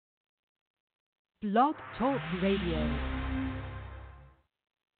Blog Talk Radio.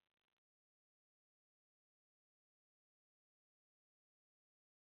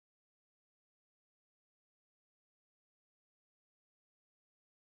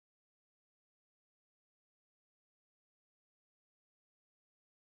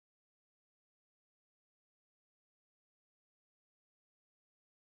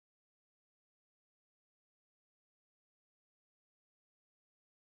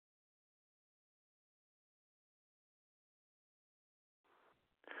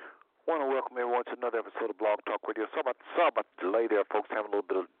 I want to welcome everyone to another episode of Blog Talk Radio. Sorry about the delay there, folks. Having a little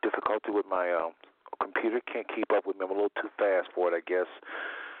bit of difficulty with my computer. Can't keep up with me. I'm a little too fast for it, I guess.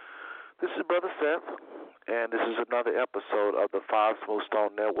 This is Brother Seth, and this is another episode of the Five Smooth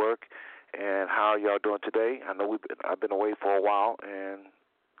Stone Network. And how are y'all doing today? I know I've been away for a while, and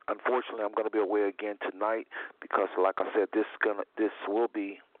unfortunately, I'm going to be away again tonight because, like I said, this will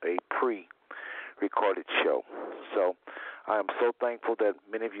be a pre-recorded show. So I am so thankful that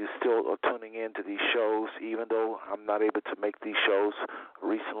many of you still are tuning in to these shows, even though I'm not able to make these shows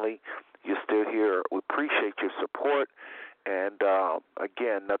recently. You're still here. We appreciate your support. And,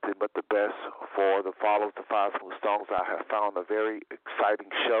 again, nothing but the best for the followers of Five Smooth Stones. I have found a very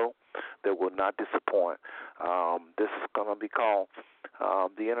exciting show that will not disappoint. This is going to be called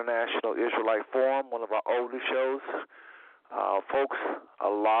the International Israelite Forum, one of our older shows. Folks, a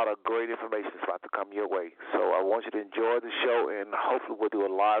lot of great information is about to come your way. So I want you to enjoy the show, and hopefully we'll do a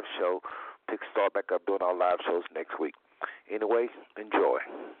live show to start back up doing our live shows next week. Anyway, enjoy.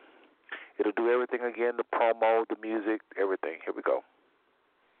 It'll do everything again, the promo, the music, everything. Here we go.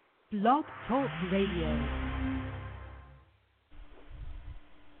 Blog Talk Radio.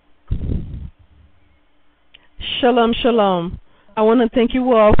 Shalom, shalom. I want to thank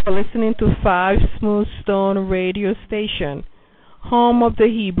you all for listening to Five Smooth Stone Radio Station, home of the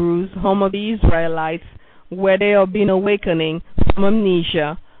Hebrews, home of the Israelites, where they are being awakening from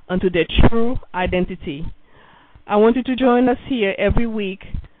amnesia unto their true identity. I want you to join us here every week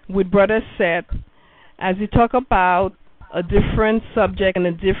with Brother Seth as we talk about a different subject and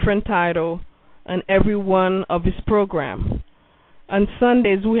a different title on every one of his programs. On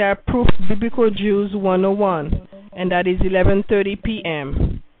Sundays, we have Proof Biblical Jews 101, and that is 11:30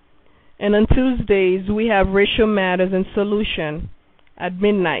 p.m. And on Tuesdays, we have Racial Matters and Solution at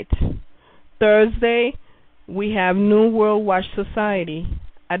midnight. Thursday, we have New World Watch Society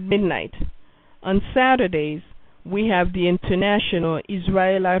at midnight. On Saturdays, we have the International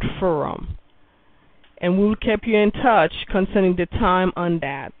Israelite Forum. And we'll keep you in touch concerning the time on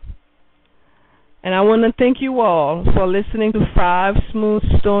that. And I want to thank you all for listening to Five Smooth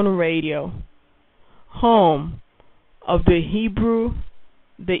Stone Radio, home of the Hebrew,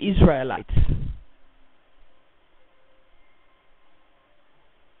 the Israelites.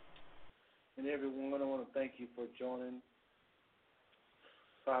 And everyone, I want to thank you for joining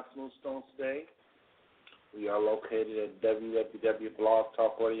Five Smooth Stones today. We are located at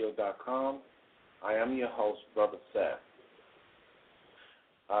www.blogtalkradio.com. I am your host, Brother Seth.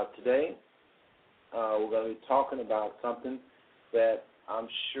 Today, we're going to be talking about something that I'm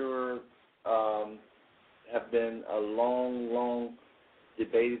sure have been a long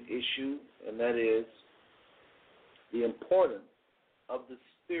debated issue, and that is the importance of the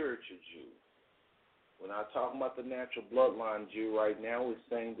spiritual Jew. We're not talking about the natural bloodline Jew right now. We're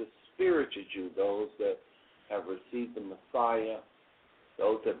saying the spiritual Jew, those that have received the Messiah,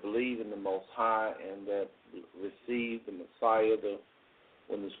 those that believe in the Most High and that receive the Messiah,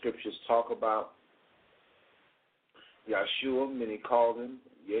 when the scriptures talk about Yeshua, many call him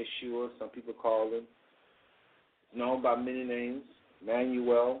Yeshua, some people call him, known by many names,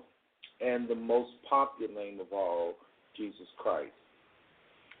 Emmanuel, and the most popular name of all, Jesus Christ.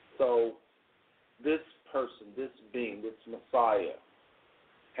 So this person, this being, this Messiah,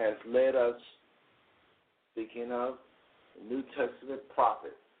 has led us, speaking of the New Testament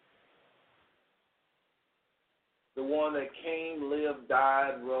prophet, the one that came, lived,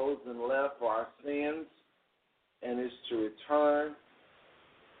 died, rose, and left for our sins, and is to return.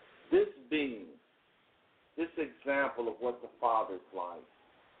 This being, this example of what the Father is like,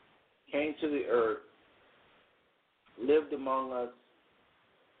 came to the earth, lived among us,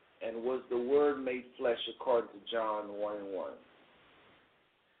 and was the Word made flesh according to John 1:1.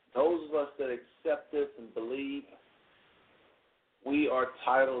 Those of us that accept this and believe, we are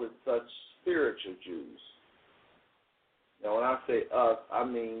titled as such spiritual Jews. Now, when I say us, I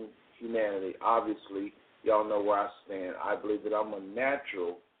mean humanity. Obviously, y'all know where I stand. I believe that I'm a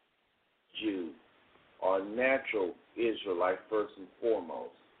natural Jew or a natural Israelite first and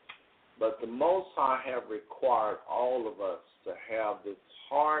foremost. But the Most High have required all of us to have this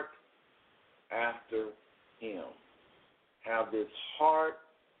heart after him. Have this heart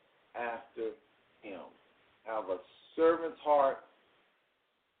after him. Have a servant's heart,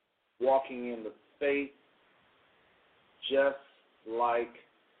 walking in the faith, just like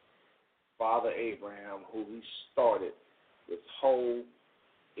Father Abraham, who he started this whole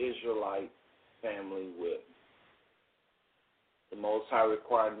Israelite family with. The Most High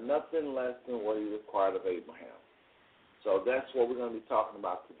required nothing less than what he required of Abraham. So that's what we're going to be talking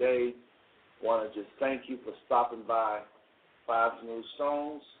about today. I want to just thank you for stopping by Five Smooth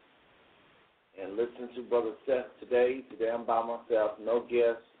Stones and listening to Brother Seth today. Today I'm by myself, no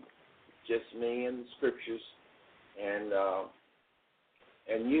guests, just me and the scriptures, and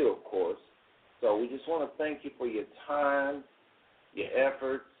you, of course. So we just want to thank you for your time, your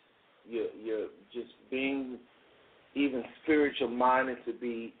efforts, your just being even spiritual minded to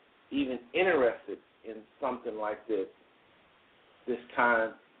be even interested in something like this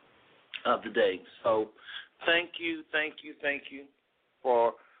time of the day. So thank you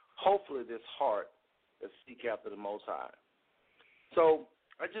for hopefully this heart that seek after the Most High. So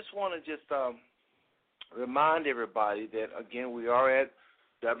I just want to remind everybody that, again, we are at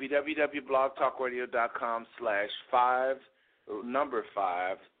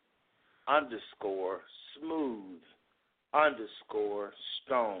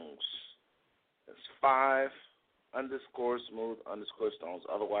That's 5_smooth_stones.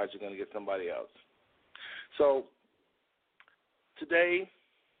 Otherwise, you're going to get somebody else. So today,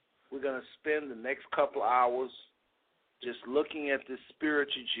 we're going to spend the next couple hours just looking at this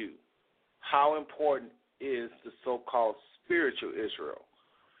spiritual Jew. How important is the so-called spiritual Israel?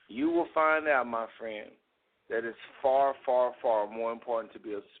 You will find out, my friend, that it's far, far, far more important to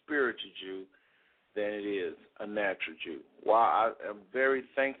be a spiritual Jew than it is a natural Jew. While I am very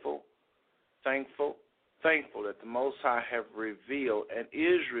thankful that the Most High have revealed and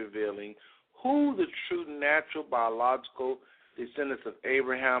is revealing who the true natural biological descendants of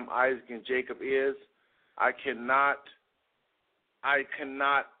Abraham, Isaac, and Jacob is, I cannot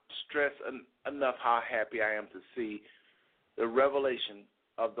stress enough how happy I am to see the revelation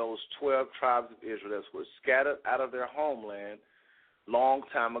of those 12 tribes of Israel that were scattered out of their homeland long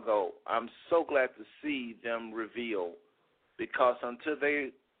time ago. I'm so glad to see them revealed, because until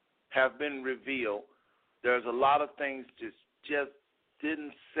they have been revealed, there's a lot of things just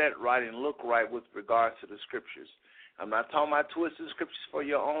didn't set right and look right with regards to the scriptures. I'm not talking about twisted scriptures for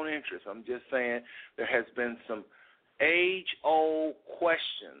your own interest. I'm just saying there has been some age-old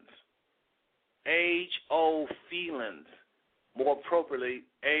questions, age-old feelings, more appropriately,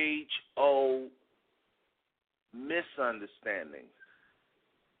 age-old misunderstandings.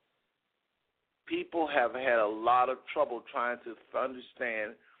 People have had a lot of trouble trying to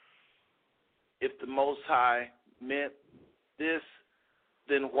understand if the Most High meant this,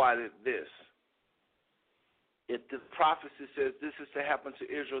 then why did this? If the prophecy says this is to happen to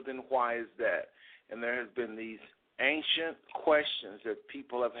Israel, then why is that? And there has been these ancient questions that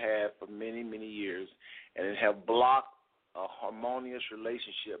people have had for many, many years, and it have blocked a harmonious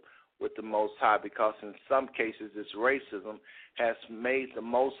relationship with the Most High, because in some cases this racism has made the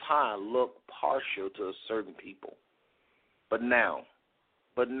Most High look partial to a certain people. But now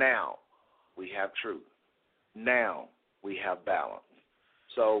we have truth. Now we have balance.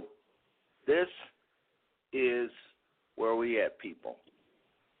 So this is where we at, people.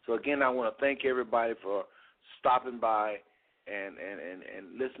 So again, I want to thank everybody for stopping by and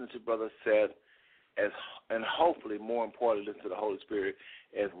listening to Brother Seth, and hopefully, more importantly, listen to the Holy Spirit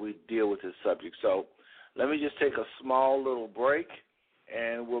as we deal with this subject. So let me just take a small little break,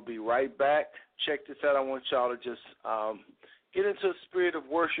 and we'll be right back. Check this out. I want y'all to just get into a spirit of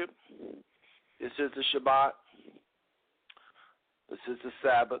worship. This is the Shabbat. This is the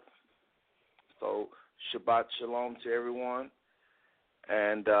Sabbath. So Shabbat Shalom to everyone,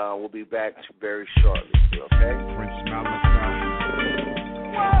 and we'll be back very shortly, okay? Prince Malachi.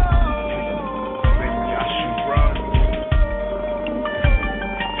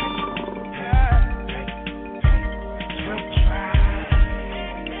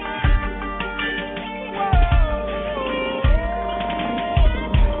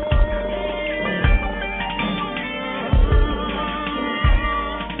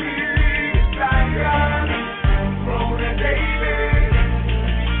 David,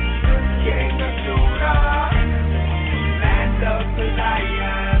 King of Judah.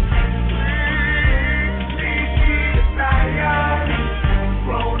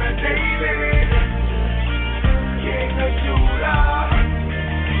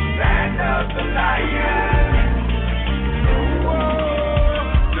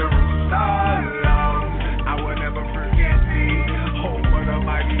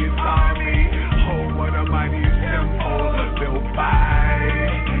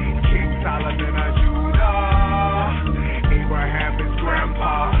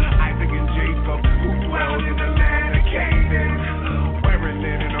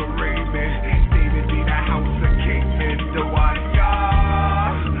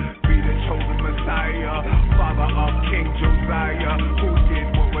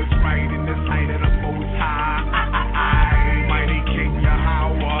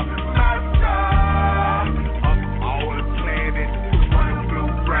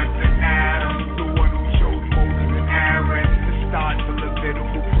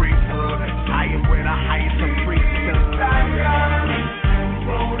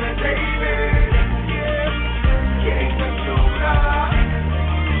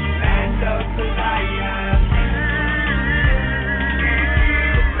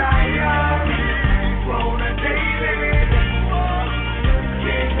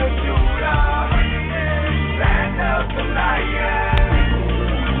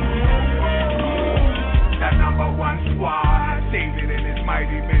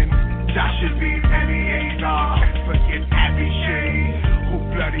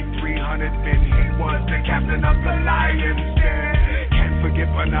 captain of the Lions Den. Can't forget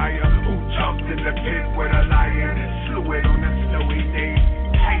Benaiah, who jumped in the pit with a lion, slew it on a snowy day.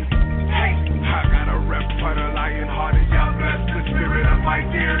 Hey, I got a rep for the lion-hearted. Y'all bless the spirit of my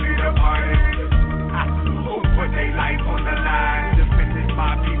dearly departed. Who put their life on the line, defended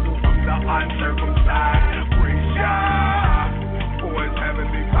my people from the uncircumcised. Praise Jah for his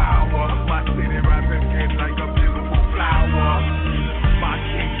heavenly power. My city rising again like a beautiful flower. My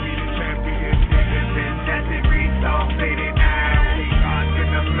king be the champion, niggas and desert beat Psalm 89. We gods in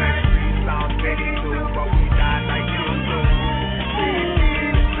the flesh, read Psalm 82, but we die like you do. We see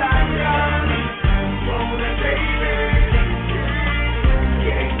the Zion, throne of David,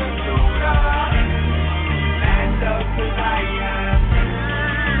 King of Judah, land of the Zion.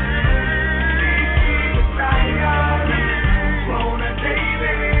 We see the Zion, throne of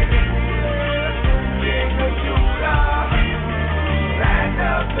David, King of Judah, land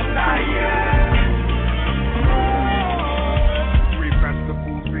of the Lion. Three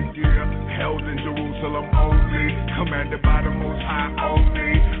festivals a year, held in Jerusalem only, commanded by the Most High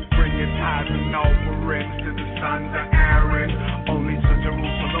only. Bring your tithes and offerings to the sons of Aaron, only to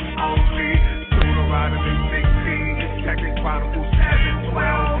Jerusalem only. Deuteronomy 16, 2 Chronicles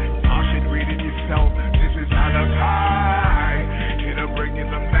 7:12. Y'all should read it yourself. This is Malachi. It'll bring you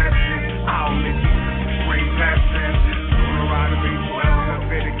the message. I only teach you some great lessons. Deuteronomy 12,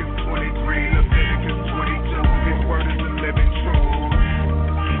 Leviticus 23, Leviticus 22. His word is the living truth.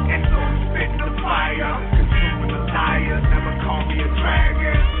 And so I'm spitting the fire, consuming the liars. Never call me a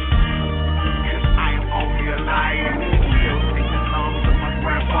dragon, 'cause I am only a lion. Still singing songs of my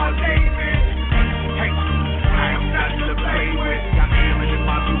grandpa David. Hey, I am nothing to play with. Got feeling in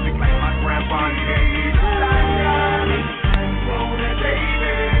my music like my grandpa did. Lion, throne of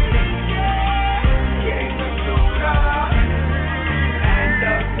David, King of Judah, land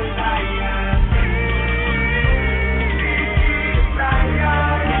of the Lion.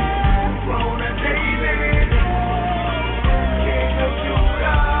 Zion, throne of David, King of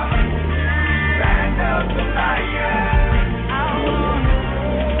Judah, land of the Lion.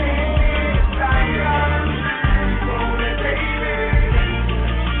 Zion, throne of David,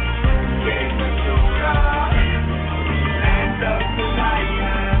 King of Judah, land of the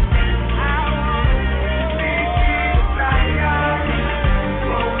Lion. Zion,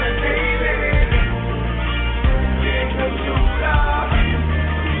 throne of David, King of Judah,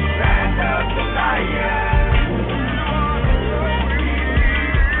 land of the Lion.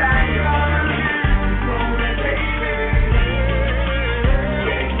 Zion, throne of David,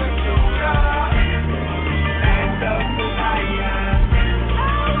 King of Judah, land of the Lion.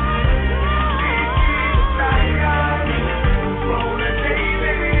 Zion, throne of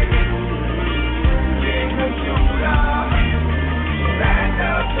David, King of Judah, land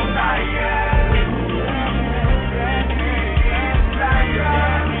of the Lion.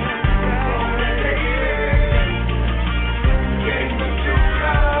 Zion, throne of David, King of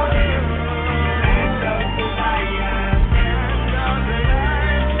Judah, land of the Lion.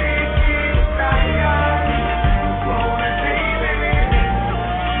 Zion, throne of David,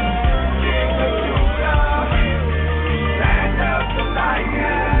 King of Judah, land of the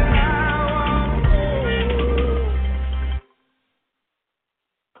Lion.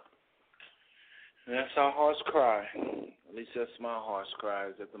 And that's our heart's cry. At least that's my heart's cry,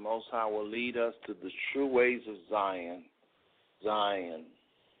 is that the Most High will lead us to the true ways of Zion. Zion.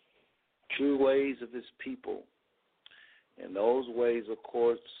 True ways of his people. And those ways, of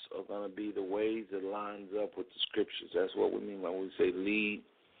course, are going to be the ways that lines up with the scriptures. That's what we mean when we say, lead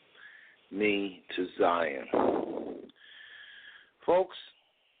me to Zion. Folks,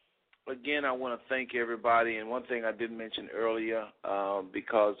 again, I want to thank everybody. And one thing I didn't mention earlier,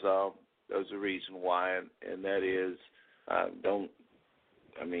 because there's a reason why, and that is,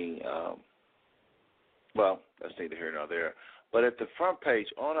 well, that's neither here nor there. But at the front page,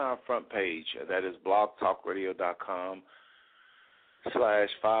 on our front page, that is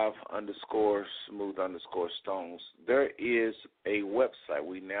blogtalkradio.com/5_smooth_stones, there is a website.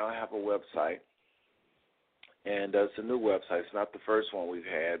 We now have a website, and it's a new website. It's not the first one we've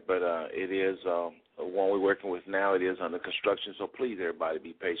had, but it is one we're working with now. It is under construction, so please, everybody,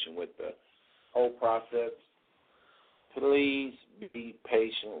 be patient with the whole process. Please be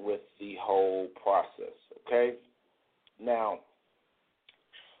patient with the whole process, okay? Now,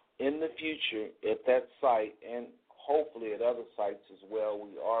 in the future, at that site, and hopefully at other sites as well,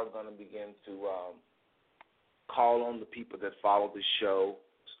 we are going to begin to call on the people that follow the show.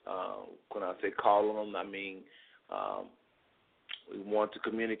 When I say call on them, I mean we want to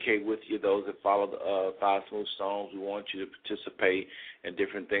communicate with you, those that follow the Five Smooth Stones. We want you to participate and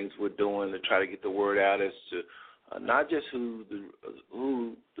different things we're doing to try to get the word out as to not just who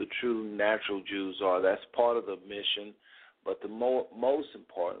the true natural Jews are. That's part of the mission, but the most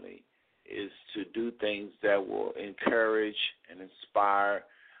importantly is to do things that will encourage and inspire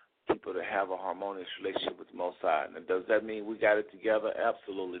people to have a harmonious relationship with the Most High. Now, does that mean we got it together?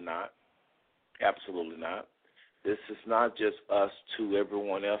 Absolutely not. Absolutely not. This is not just us to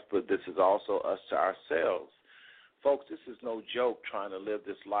everyone else, but this is also us to ourselves. Folks, this is no joke trying to live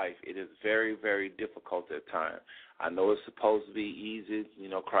this life. It is very, very difficult at times. I know it's supposed to be easy. You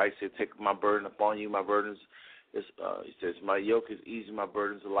know, Christ said, take my burden upon you. My burdens is, he says, my yoke is easy, my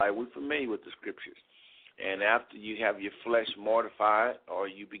burdens are light. We're familiar with the scriptures. And after you have your flesh mortified, or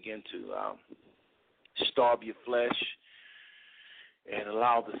you begin to starve your flesh and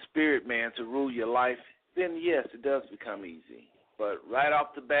allow the spirit man to rule your life, then yes, it does become easy. But right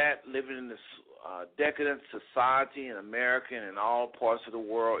off the bat, living in this decadent society in America and in all parts of the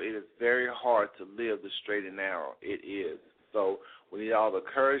world, it is very hard to live the straight and narrow. It is. So we need all the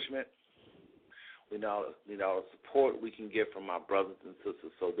encouragement. We need all the support we can get from our brothers and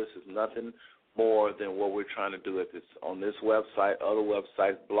sisters. So this is nothing more than what we're trying to do on this website, other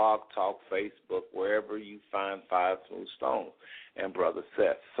websites, Blog Talk, Facebook, wherever you find Five Smooth Stones and Brother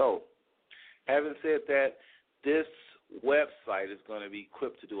Seth. So having said that, this website is going to be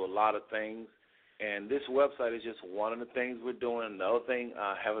equipped to do a lot of things, and this website is just one of the things we're doing. Another thing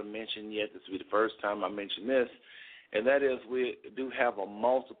I haven't mentioned yet, this will be the first time I mention this, and that is we do have a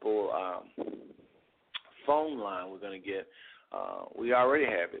multiple phone line we're going to get. We already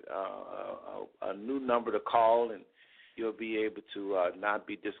have it, a new number to call, and you'll be able to not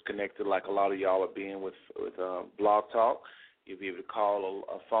be disconnected like a lot of y'all are being with Blog Talk. You'll be able to call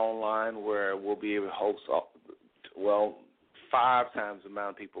a phone line where we'll be able to host, 5 times the amount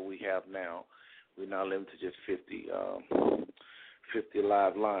of people we have now. We're now limited to just 50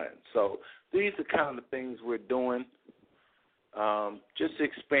 live lines. So these are kind of the things we're doing, just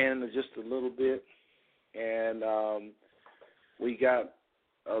expanding it just a little bit. And we got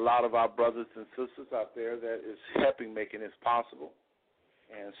a lot of our brothers and sisters out there that is helping making this possible.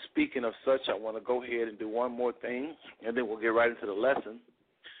 And speaking of such, I want to go ahead and do one more thing, and then we'll get right into the lesson.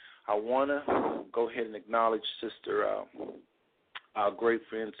 I want to go ahead and acknowledge Sister, our great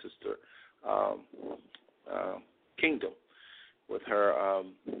friend, Sister Kingdom, with her,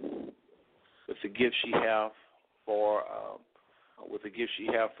 with the gift she have for,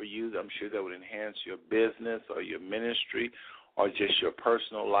 you. I'm sure that would enhance your business or your ministry or just your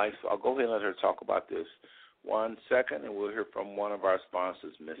personal life. So I'll go ahead and let her talk about this 1 second, and we'll hear from one of our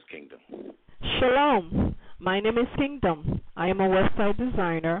sponsors, Miss Kingdom. Shalom. My name is Kingdom. I am a website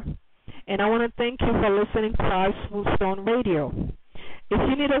designer, and I want to thank you for listening to Five Smooth Stone Radio. If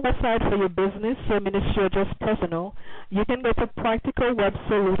you need a website for your business, your ministry, or just personal, you can go to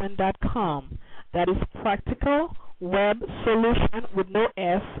practicalwebsolution.com. That is practicalwebsolution with no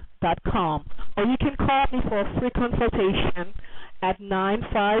S.com. Or you can call me for a free consultation at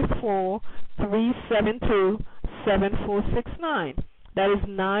 954-372-7469. That is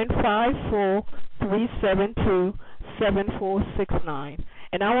 954-372-7469.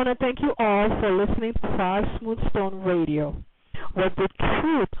 And I want to thank you all for listening to Five Smooth Stone Radio, where the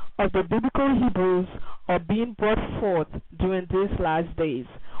truth of the biblical Hebrews are being brought forth during these last days,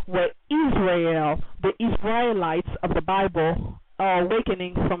 where Israel, the Israelites of the Bible, are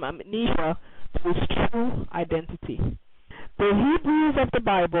awakening from amnesia to its true identity. The Hebrews of the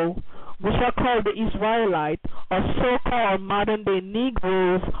Bible, which are called the Israelites, are so-called modern-day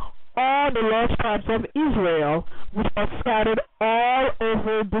Negroes, all the lost tribes of Israel, which are scattered all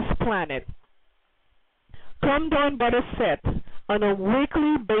over this planet. Come down, Brother Seth, on a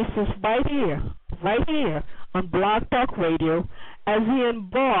weekly basis right here on Blog Talk Radio, as we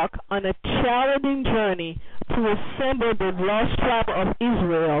embark on a challenging journey to assemble the lost tribe of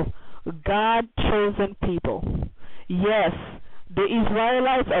Israel, God-chosen people. Yes, the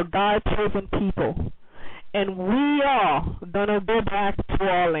Israelites are God-chosen people, and we are going to go back to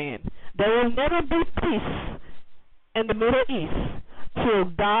our land. There will never be peace in the Middle East till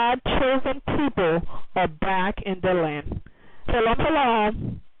God-chosen people are back in the land. Shalom,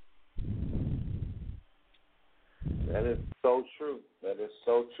 shalom. That is so true. That is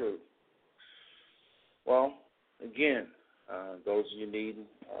so true. Well, again, those of you needing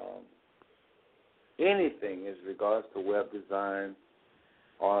anything as regards to web design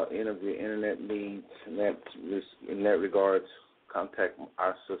or any of your internet needs, in that regards, contact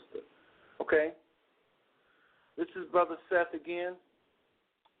our sister. Okay? This is Brother Seth again.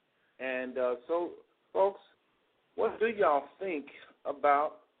 And so, folks, what do y'all think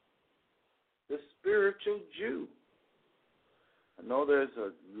about the spiritual Jew? I know there's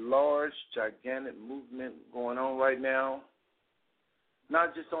a large, gigantic movement going on right now,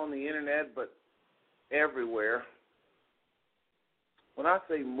 not just on the internet, but everywhere. When I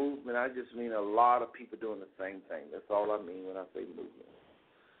say movement, I just mean a lot of people doing the same thing. That's all I mean when I say movement.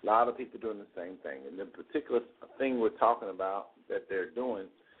 A lot of people doing the same thing. And the particular thing we're talking about that they're doing,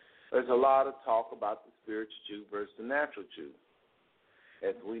 there's a lot of talk about the spiritual Jew versus the natural Jew.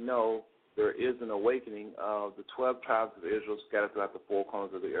 As we know, there is an awakening of the 12 tribes of Israel scattered throughout the four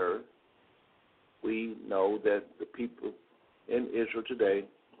corners of the earth. We know that the people in Israel today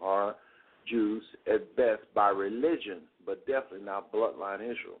are Jews at best by religion, but definitely not bloodline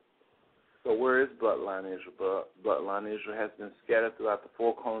Israel. So where is bloodline Israel? Bloodline Israel has been scattered throughout the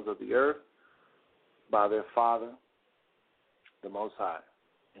four corners of the earth by their father, the Most High.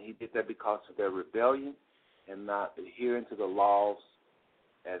 And he did that because of their rebellion and not adhering to the laws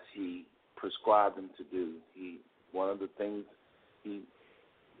as he prescribed them to do. One of the things he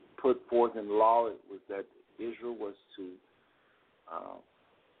put forth in law was that Israel was to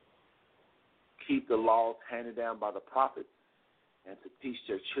keep the laws handed down by the prophets and to teach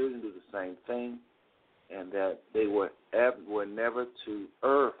their children to do the same thing, and that they were never to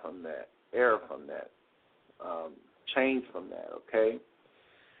err from that, change from that. Okay,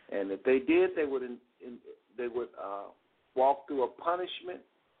 and if they did, they would walk through a punishment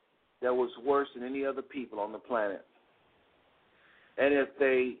that was worse than any other people on the planet. And if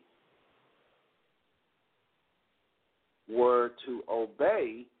they were to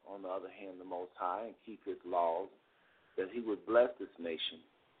obey, on the other hand, the Most High and keep his laws, that he would bless this nation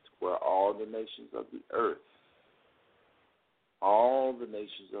to where all the nations of the earth,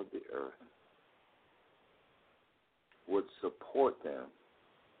 would support them,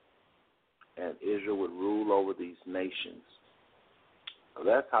 and Israel would rule over these nations. So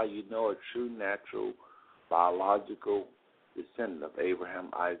that's how you know a true natural biological descendant of Abraham,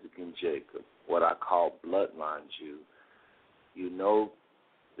 Isaac, and Jacob, what I call bloodline Jew. You know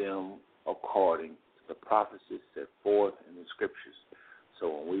them according to the prophecies set forth in the scriptures. So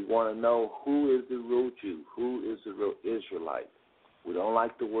when we want to know who is the real Jew, who is the real Israelite, we don't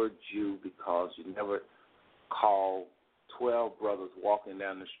like the word Jew because you never call 12 brothers walking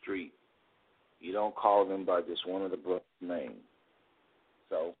down the street. You don't call them by just one of the brothers' names.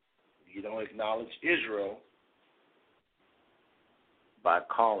 So you don't acknowledge Israel by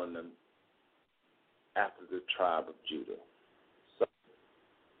calling them after the tribe of Judah. So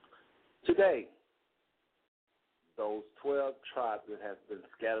today, those 12 tribes that have been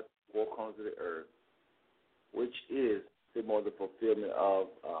scattered to the four corners of the earth, which is more the fulfillment of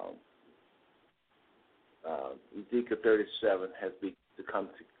Ezekiel 37, has begun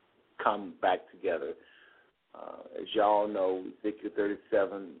to come back together. As y'all know, Ezekiel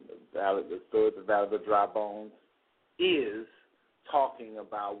 37, the story of the Valley of the Dry Bones, is talking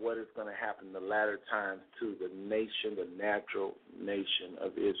about what is going to happen in the latter times to the nation, the natural nation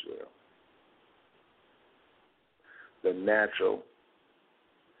of Israel. The natural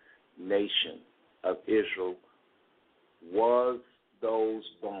nation of Israel was those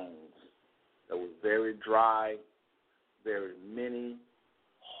bones that were very dry, very many,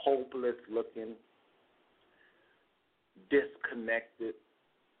 hopeless looking, disconnected,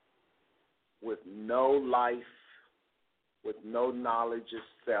 with no life, with no knowledge of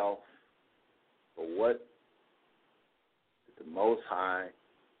self, for what the Most High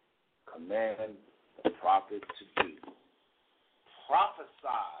command the prophet to do.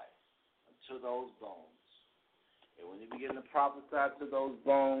 Prophesy unto those bones. And when you begin to prophesy to those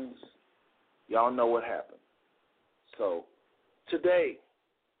bones, y'all know what happened. So today,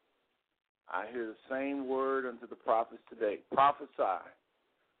 I hear the same word unto the prophets today. Prophesy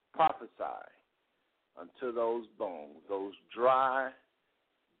unto those bones, those dry,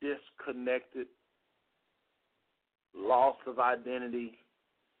 disconnected, loss of identity,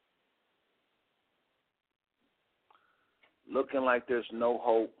 looking like there's no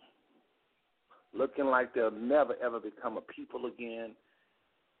hope, looking like they'll never, ever become a people again.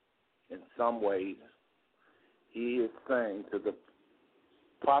 In some ways, he is saying to the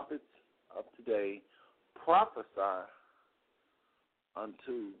prophets of today, prophesy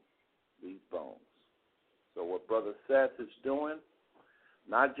unto these bones. So what Brother Seth is doing,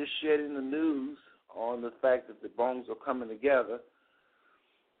 not just shedding the news on the fact that the bones are coming together,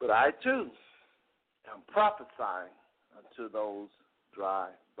 but I too am prophesying unto those dry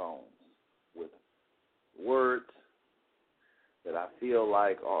bones with words that I feel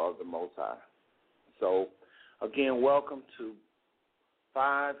like are of the Most High. So, again, welcome to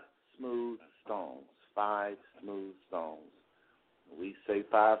 5 Smooth Stones. 5 Smooth Stones. We say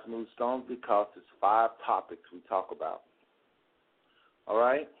 5 Smooth Stones because it's 5 topics we talk about. All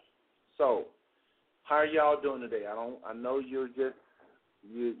right? So, how are y'all doing today? I know you're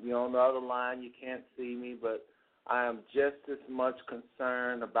on the other line, you can't see me, but I am just as much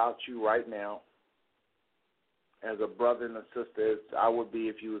concerned about you right now as a brother and a sister as I would be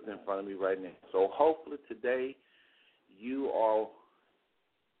if you was in front of me right now. So hopefully today you are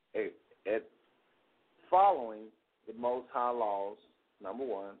at following the Most High laws, number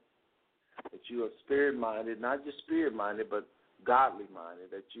one, that you are spirit-minded, not just spirit-minded, but godly-minded,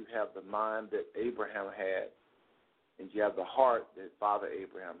 that you have the mind that Abraham had, and you have the heart that Father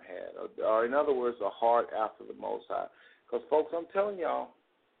Abraham had, or in other words, a heart after the Most High. Because, folks, I'm telling y'all,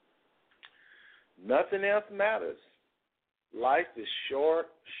 nothing else matters. Life is short,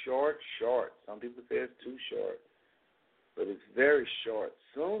 short, short. Some people say it's too short, but it's very short.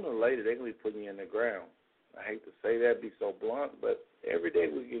 Sooner or later, they're going to be putting you in the ground. I hate to say that, be so blunt, but every day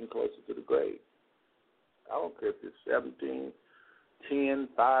we're getting closer to the grave. I don't care if it's 17, 10,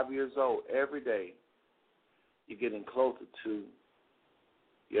 5 years old. Every day you're getting closer to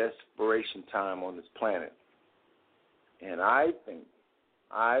your expiration time on this planet. And I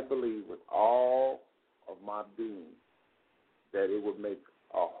believe with all of my being that it would make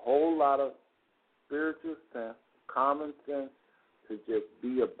a whole lot of spiritual sense, common sense, to just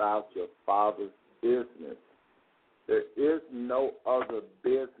be about your Father's business. There is no other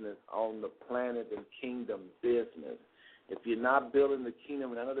business on the planet than kingdom business. If you're not building the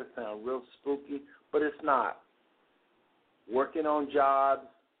kingdom, and I know that sounds real spooky, but it's not. Working on jobs,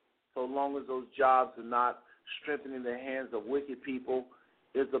 so long as those jobs are not strengthening the hands of wicked people,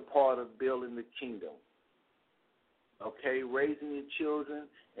 is a part of building the kingdom. Okay, raising your children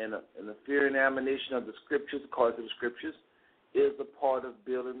and the fear and admonition of the Scriptures, according to the Scriptures, is a part of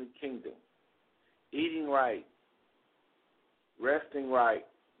building the kingdom. Eating right, resting right,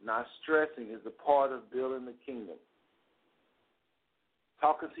 not stressing is a part of building the kingdom.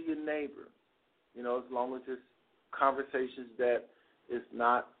 Talking to your neighbor, as long as it's conversations that is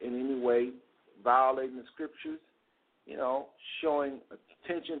not in any way violating the Scriptures, showing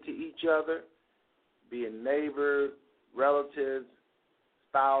attention to each other, being neighbor, relatives,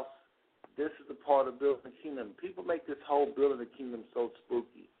 spouse. This is a part of building the kingdom. People make this whole building the kingdom so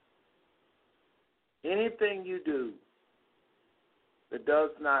spooky. Anything you do that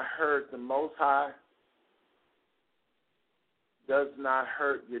does not hurt the Most High, does not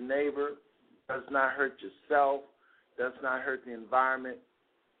hurt your neighbor, does not hurt yourself, does not hurt the environment,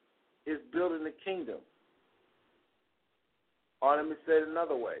 is building the kingdom. Or let me say it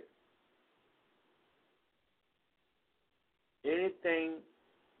another way. Anything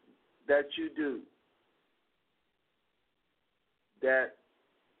that you do that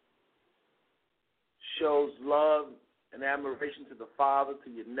shows love and admiration to the Father,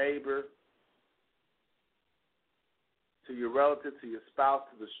 to your neighbor, to your relative, to your spouse,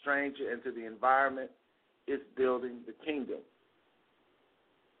 to the stranger, and to the environment, is building the kingdom.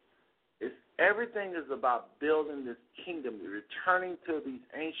 Everything is about building this kingdom, returning to these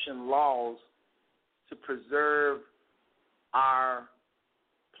ancient laws to preserve our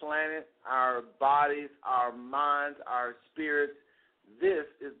planet, our bodies, our minds, our spirits. This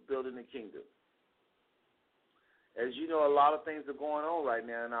is building the kingdom. As you know, a lot of things are going on right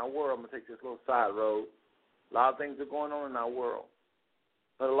now in our world. I'm going to take this little side road. A lot of things are going on in our world.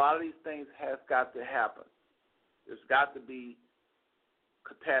 But a lot of these things have got to happen. There's got to be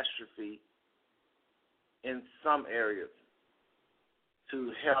catastrophe in some areas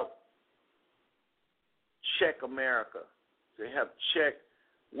to help check America, to help check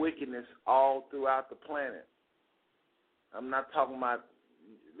wickedness all throughout the planet. I'm not talking about,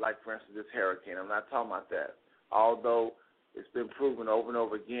 like, for instance, this hurricane. I'm not talking about that. Although it's been proven over and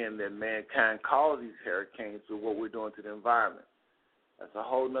over again that mankind caused these hurricanes through what we're doing to the environment. That's a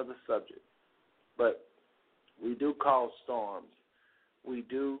whole other subject. But we do cause storms. We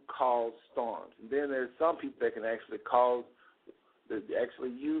do cause storms. And then there's some people that can actually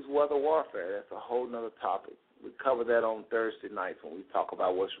use weather warfare. That's a whole other topic. We cover that on Thursday nights when we talk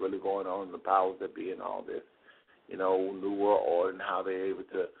about what's really going on in the powers that be and all this. New World Order and how they're able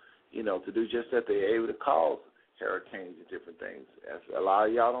to, to do just that. They're able to cause hurricanes and different things. A lot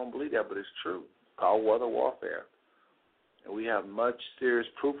of y'all don't believe that, but it's true. It's called weather warfare. And we have much serious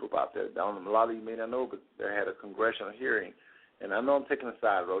proof about that. A lot of you may not know, but they had a congressional hearing. And I know I'm taking a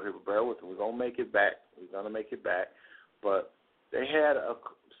side road here, but bear with me. We're going to make it back. We're going to make it back. But they had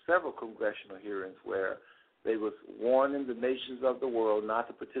several congressional hearings where they was warning the nations of the world not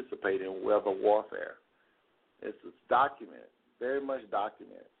to participate in weather warfare. It's documented, very much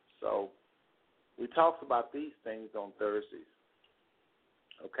documented. So we talked about these things on Thursdays,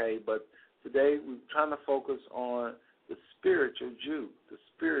 okay? But today we're trying to focus on the spiritual Jew, the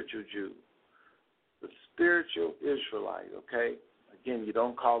spiritual Israelite, okay? Again, you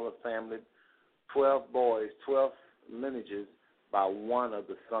don't call a family 12 boys, 12 lineages by one of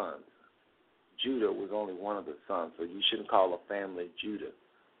the sons. Judah was only one of the sons, so you shouldn't call a family Judah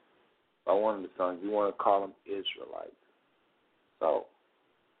by one of the sons. You want to call them Israelites. So,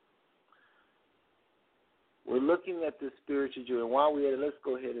 we're looking at this spiritual Jew, and while we're at it, let's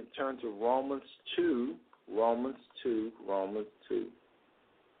go ahead and turn to Romans 2.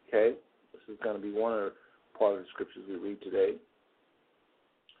 Okay? This is going to be one of the part of the scriptures we read today.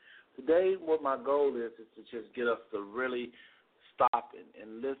 Today, what my goal is to just get us to really stop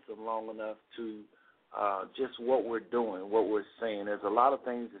and listen long enough to just what we're doing, what we're saying. There's a lot of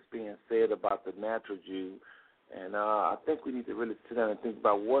things that's being said about the natural Jew, and I think we need to really sit down and think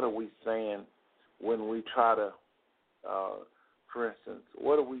about what are we saying when we try to, for instance,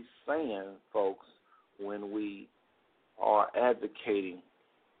 what are we saying, folks, when we are advocating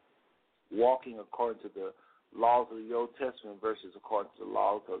walking according to the laws of the Old Testament versus according to the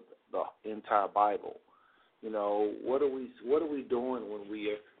laws of the entire Bible? You know, what are we doing when we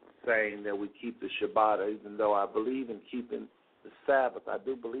are saying that we keep the Shabbat, even though I believe in keeping the Sabbath? I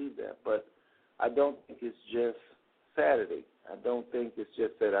do believe that, but I don't think it's just Saturday. I don't think it's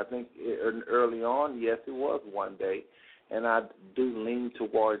just that. I think early on, yes, it was one day, and I do lean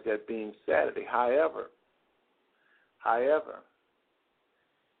towards that being Saturday. However,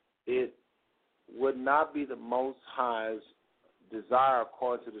 it would not be the Most High's desire,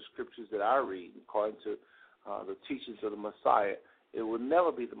 according to the scriptures that I read, according to the teachings of the Messiah. It would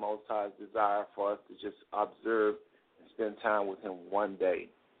never be the Most High's desire for us to just observe and spend time with Him one day.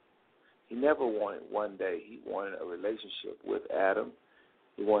 He never wanted one day. He wanted a relationship with Adam.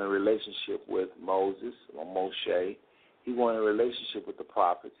 He wanted a relationship with Moses or Moshe. He wanted a relationship with the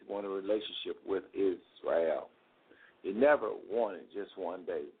prophets. He wanted a relationship with Israel. He never wanted just one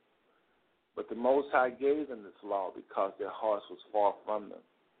day. But the Most High gave them this law because their hearts was far from them.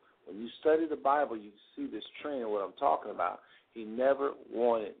 When you study the Bible, you see this trend, what I'm talking about. He never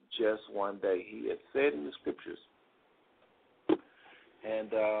wanted just one day. He had said in the scriptures, and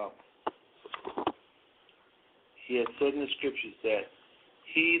he had said in the scriptures that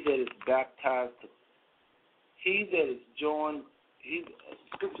he that is baptized, he that is joined,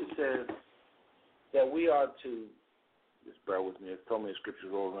 scripture says that we are to, just bear with me, there's so many scriptures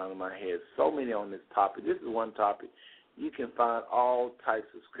rolling around in my head, so many on this topic. This is one topic. You can find all types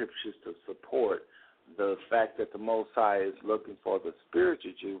of scriptures to support the fact that the Most High is looking for the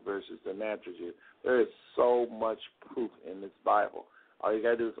spiritual Jew versus the natural Jew. There is so much proof in this Bible. All you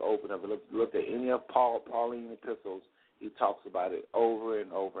got to do is open up and look at any of Pauline epistles. He talks about it over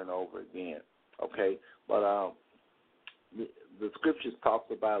and over and over again. Okay? But the scriptures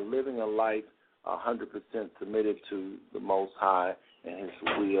talks about living a life 100% submitted to the Most High and His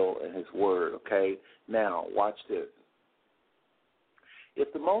will and His word. Okay? Now, watch this.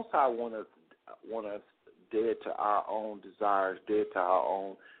 If the Most High want us dead to our own desires, dead to our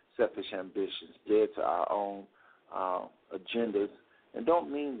own selfish ambitions, dead to our own agendas, and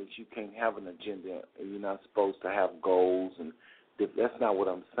don't mean that you can't have an agenda and you're not supposed to have goals, and that's not what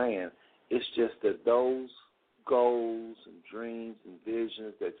I'm saying. It's just that those goals and dreams and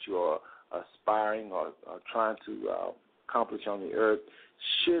visions that you're aspiring or trying to accomplish on the earth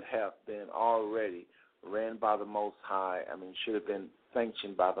should have been already ran by the Most High. I mean, should have been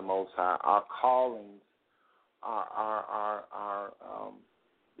sanctioned by the Most High. Our callings,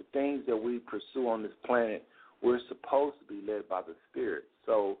 the things that we pursue on this planet, we're supposed to be led by the Spirit.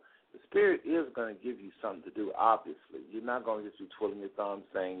 So the Spirit is going to give you something to do, obviously. You're not going to just be twiddling your thumbs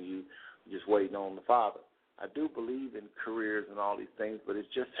saying you're just waiting on the Father. I do believe in careers and all these things, but it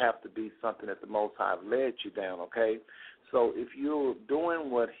just has to be something that the Most High led you down, okay? So if you're doing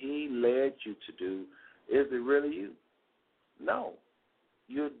what He led you to do, is it really you? No.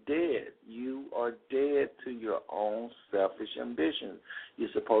 You're dead. You are dead to your own selfish ambitions. You're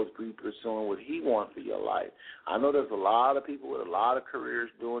supposed to be pursuing what He wants for your life. I know there's a lot of people with a lot of careers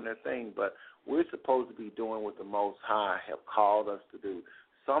doing their thing, but we're supposed to be doing what the Most High have called us to do.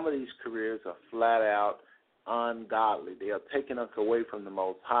 Some of these careers are flat out ungodly. They are taking us away from the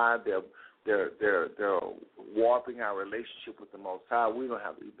Most High. They're warping our relationship with the Most High. We don't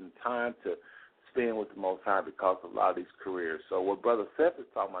have even time to spend with the Most High because of a lot of these careers. So what Brother Seth is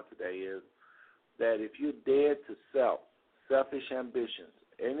talking about today is that if you're dead to selfish ambitions,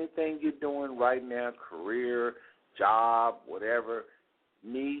 anything you're doing right now, career, job, whatever,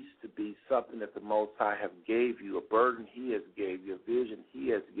 needs to be something that the Most High have gave you, a burden He has gave you, a vision He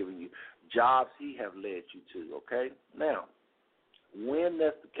has given you, jobs He have led you to, okay? Now, when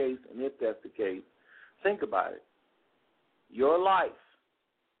that's the case and if that's the case, think about it. Your life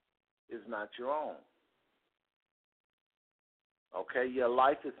is not your own. Okay, your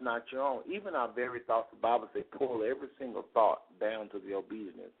life is not your own. Even our very thoughts, the Bible says, pull every single thought down to the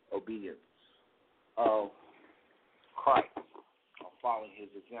obedience of Christ, or following his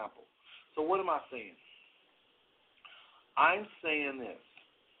example. So what am I saying? I'm saying this.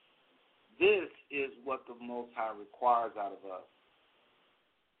 This is what the Most High requires out of us.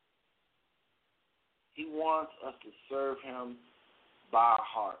 He wants us to serve him by our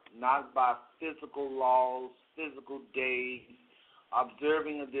heart, not by physical laws, physical days,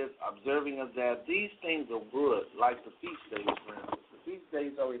 observing of this, observing of that. These things are good, like the feast days, for instance. The feast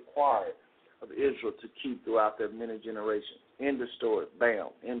days are required of Israel to keep throughout their many generations. End of story. Bam.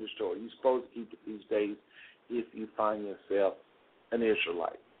 End of story. You're supposed to keep the feast days if you find yourself an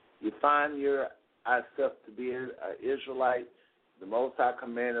Israelite. You find yourself to be an Israelite, the Most High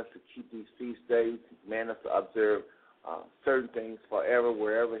command us to keep these feast days, command us to observe certain things forever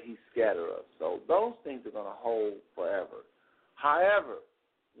wherever he scattered us. So those things are going to hold forever. However,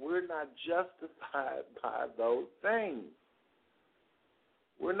 we're not justified by those things.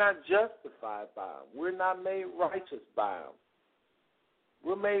 We're not justified by them. We're not made righteous by them.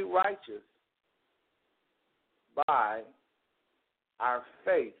 We're made righteous by our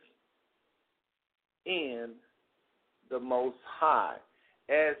faith in the Most High.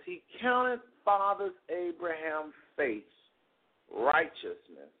 As he counted fathers Abraham's faith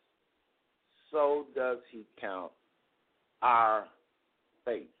righteousness, so does he count our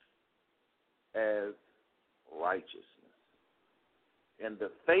faith as righteousness. And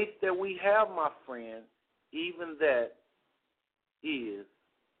the faith that we have, my friend, even that is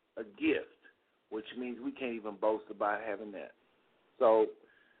a gift, which means we can't even boast about having that. So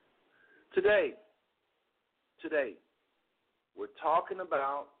today, we're talking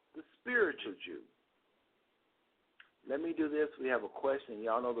about the spiritual Jew. Let me do this. We have a question.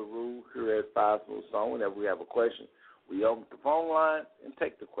 Y'all know the rule here at Five Smooth Stone. Whenever we have a question, we open the phone line and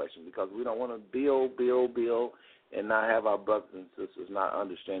take the question because we don't want to build, and not have our brothers and sisters not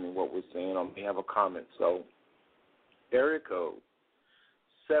understanding what we're saying or may have a comment. So, area code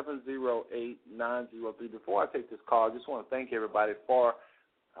 708-903. Before I take this call, I just want to thank everybody for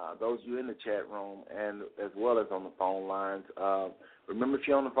those of you in the chat room and as well as on the phone lines. Remember, if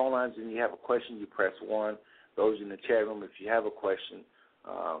you're on the phone lines and you have a question, you press 1. Those in the chat room, if you have a question,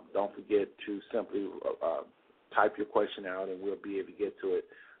 don't forget to simply type your question out and we'll be able to get to it.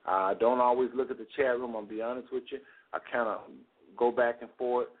 I don't always look at the chat room, I'll be honest with you. I kind of go back and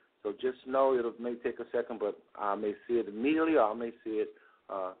forth. So just know it may take a second, but I may see it immediately or I may see it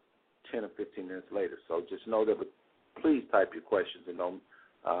 10 or 15 minutes later. So just know that, but please type your questions and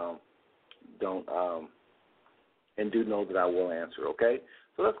do know that I will answer, okay?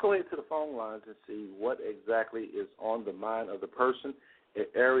 So let's go ahead to the phone lines and see what exactly is on the mind of the person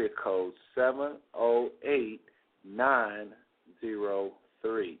at area code 708-903.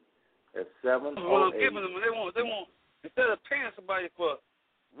 That's 708. Well, I'm giving them. They want instead of paying somebody for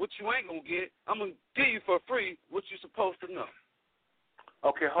what you ain't gonna get, I'm gonna give you for free what you're supposed to know.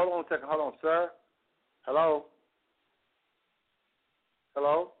 Okay, hold on a second. Hold on, sir. Hello.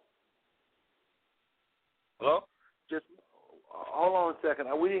 Just hold on a second.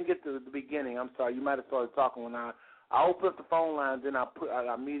 We didn't get to the beginning. I'm sorry. You might have started talking when I opened up the phone line, then I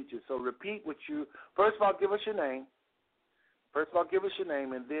muted you. So repeat what you. First of all, give us your name.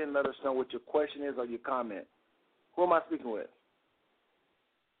 And then let us know what your question is or your comment. Who am I speaking with?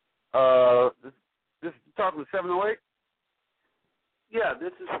 This talking to 708? Yeah,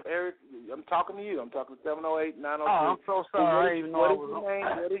 this is Eric. I'm talking to you. I'm talking to 708-903. Oh, I'm so sorry. I didn't even know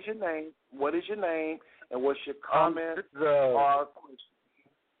What is your name? And what's your comment or question?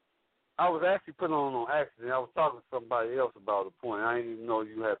 I was actually put on accident. I was talking to somebody else about a point. I didn't even know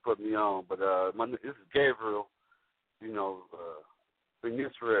you had put me on. But this is Gabriel, in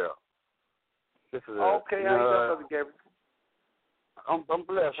Israel. This is okay, how you doing, Brother Gabriel? I'm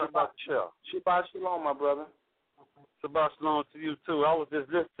blessed. How about yourself? Shabbat shalom, my brother. Shabbat shalom to you, too. I was just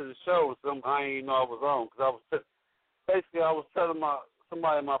listening to the show, and I didn't know I was on, because I was telling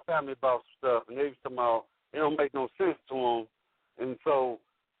somebody in my family about some stuff, and they was talking about it don't make no sense to them.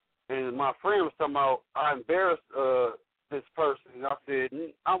 And my friend was talking about I embarrassed this person, and I said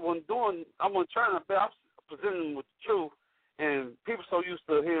I wasn't trying to, I was presenting them with the truth, and people so used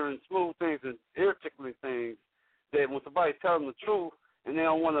to hearing smooth things and articulate things that when somebody tells them the truth and they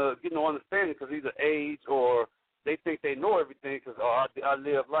don't want to get no understanding because either age or they think they know everything because I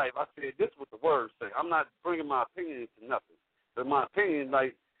live life. I said this is what the words say. I'm not bringing my opinion into nothing. But my opinion,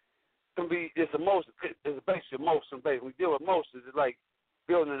 it's emotion. It's basically emotion based. When we deal with emotions, it's like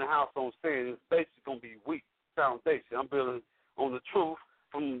building a house on sand. It's basically going to be weak. foundation. I'm building on the truth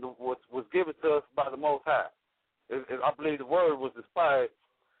from what was given to us by the Most High. I believe the word was inspired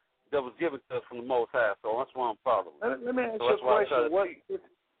that was given to us from the Most High, so that's why I'm following. Let me ask you a question.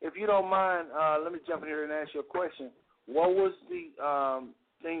 If you don't mind, let me jump in here and ask you a question. What was the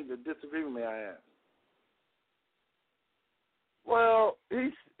thing, the disagreement, may I ask? Well,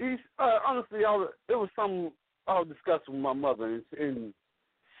 he's honestly, it was something I was discussing with my mother, and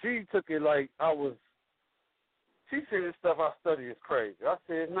she took it like she said this stuff I study is crazy. I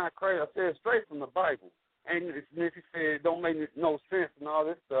said, it's not crazy. I said, it's straight from the Bible. And then she said, it don't make no sense and all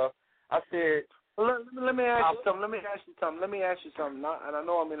this stuff. I said, let me ask you something. And I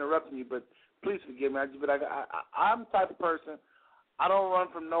know I'm interrupting you, but please forgive me. But I'm the type of person, I don't run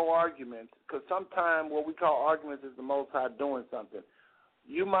from no arguments, because sometimes what we call arguments is the Most High doing something.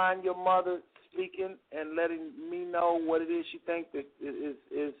 You mind your mother speaking and letting me know what it is she thinks that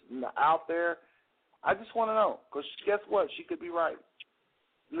is out there? I just want to know, because guess what? She could be right.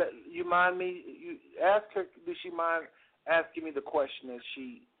 You mind me? You ask her. Does she mind asking me the question that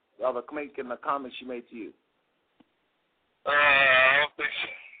making the comment she made to you? I don't think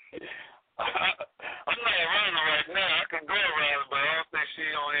I'm not around her right now. I can go around her, but I don't think she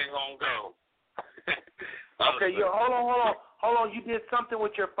ain't gonna go. Okay, hold on. You did something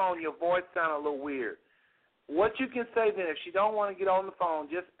with your phone. Your voice sounded a little weird. What you can say then, if she don't want to get on the phone,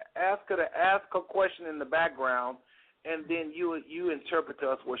 just ask her to ask her question in the background, and then you interpret to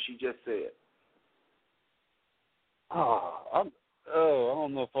us what she just said. I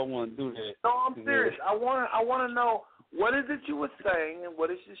don't know if I want to do that. No, I'm serious. I want to know, what is it you were saying, and what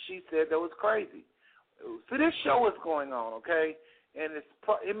is it she said that was crazy? So this show is going on, okay, and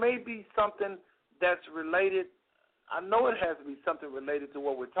it may be something that's related. I know it has to be something related to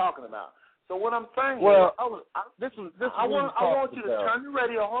what we're talking about. So what I'm saying is, I want you to turn the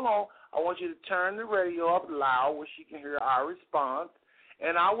radio. Hold on. I want you to turn the radio up loud where she can hear our response.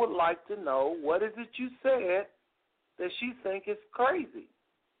 And I would like to know, what is it you said that she think is crazy?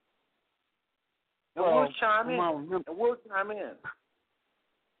 And we'll chime in.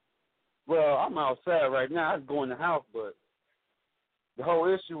 Well, I'm outside right now. I was going to the house, but the whole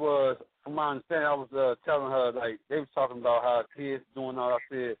issue was, from my understanding, I was telling her, like, they was talking about how kids doing all. I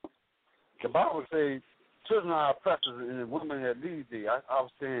said, the Bible says children are oppressors and women that lead thee. I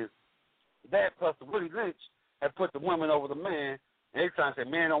was saying that plus Willie Lynch had put the woman over the man, and they trying to say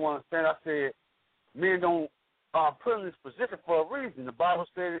man don't want to stand. I said men don't put in this position for a reason. The Bible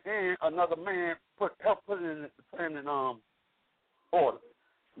said, and another man helped put it in order.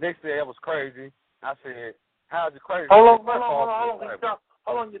 They said it was crazy. I said, how's it crazy? Hold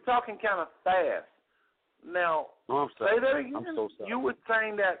on. You're talking kind of fast. Now, say that again. I'm so sorry. You were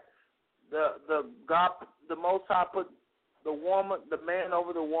saying that the God, the Most High, put the man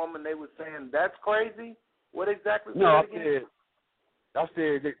over the woman. They were saying that's crazy. What exactly? No, I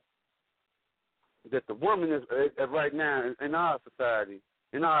said that the woman is right now in our society,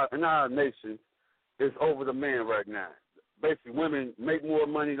 in our nation, is over the man right now. Basically, women make more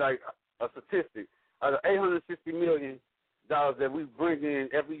money. Like a statistic, out of $860 million that we bring in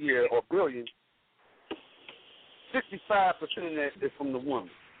every year, or billion, 65% of that is from the woman.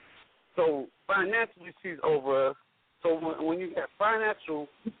 So financially, she's over us. So when you have financial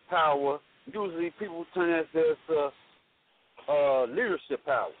power, usually people turn that as leadership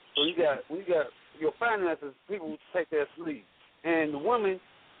power. So when you got your finances, people take that as lead. And the woman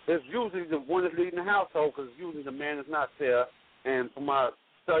is usually the one that's leading the household, because usually the man is not there. And from my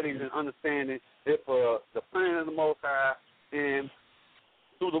studies and understanding, if the plan of the Most High and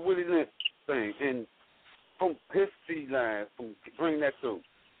through the Willie Lynch thing, and from his seed line, from bring that through.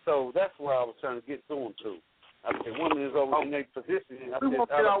 So that's what I was trying to get through him to. I said, woman is over in their position. I thought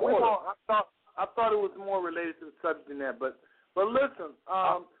it was more related to the subject than that. But listen,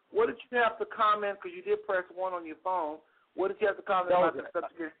 what did you have to comment, because you did press 1 on your phone, what did you have to comment about the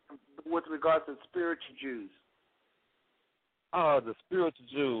subject with regards to spiritual Jews? The spiritual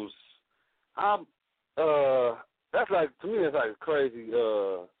Jews. That's like, to me, it's like crazy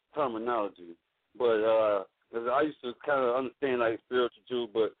terminology. But because I used to kind of understand like spiritual Jew,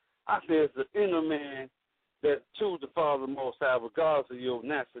 but I say it's the inner man that choose to follow the Most High regardless of your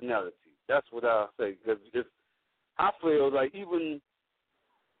nationality. That's what I say. Because I feel like even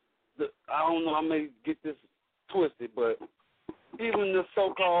I don't know, I may get this twisted, but even the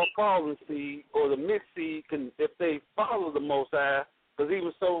so-called fallen seed or the mixed seed can, if they follow the Most High, because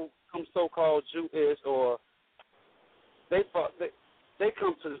even some so-called Jewish or they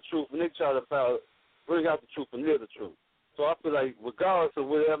come to the truth and they try to bring out the truth and live the truth. So I feel like regardless of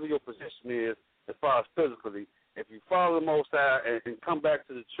whatever your position is, as far as physically, if you follow the Most High and come back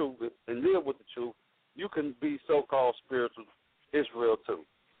to the truth and live with the truth, you can be so-called spiritual Israel too.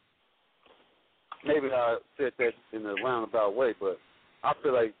 Maybe I said that in a roundabout way, but I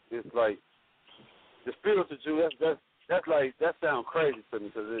feel like it's like the spiritual Jew. That sounds crazy to me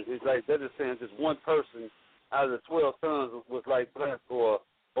because it's like they're just saying just one person out of the 12 sons was like blessed or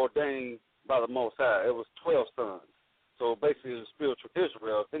ordained by the Most High. It was 12 sons. So basically, it's spiritual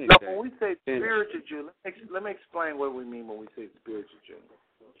Israel. If anything. No, when we say spiritual Jew, let me explain what we mean when we say spiritual Jew.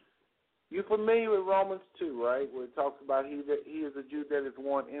 You familiar with Romans 2, right? Where it talks about he is a Jew that is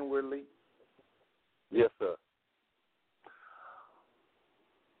one inwardly. Yes, sir.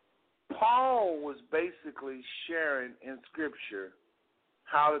 Paul was basically sharing in Scripture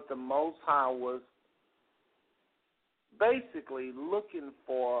how that the Most High was basically looking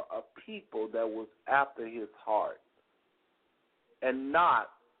for a people that was after his heart and not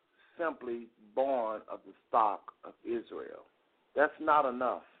simply born of the stock of Israel. That's not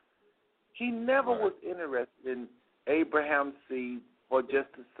enough. He never was interested in Abraham's seed for just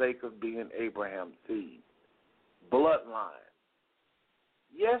the sake of being Abraham's seed. Bloodline.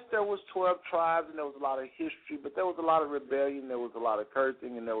 Yes, there was 12 tribes and there was a lot of history, but there was a lot of rebellion, there was a lot of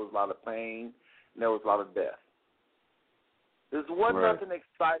cursing, and there was a lot of pain, and there was a lot of death. There wasn't nothing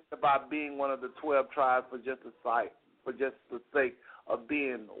exciting about being one of the 12 tribes for just the sake of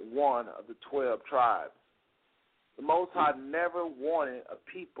being one of the 12 tribes. The Most High never wanted a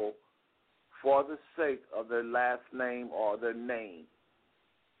people for the sake of their last name or their name.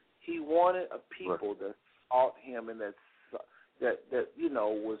 He wanted a people that sought him and that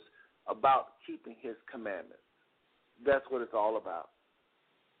was about keeping his commandments. That's what it's all about.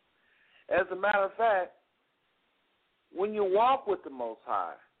 As a matter of fact, when you walk with the Most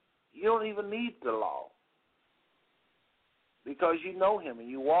High, you don't even need the law because you know him and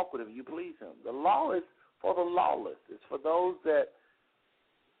you walk with him, you please him. The law is for the lawless. It's for those that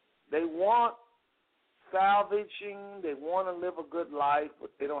they want salvation, they want to live a good life,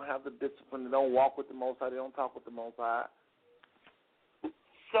 but they don't have the discipline. They don't walk with the Most High. They don't talk with the Most High.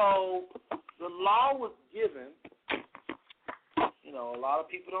 So the law was given. A lot of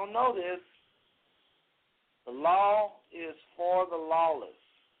people don't know this. The law is for the lawless.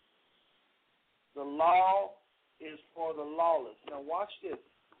 The law is for the lawless. Now watch this.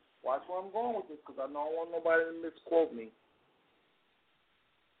 Watch where I'm going with this because I don't want nobody to misquote me.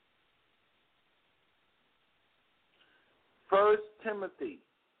 1 Timothy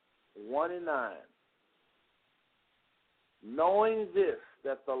 1:9. Knowing this,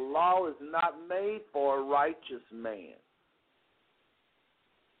 that the law is not made for a righteous man,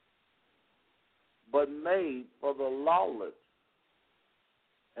 but made for the lawless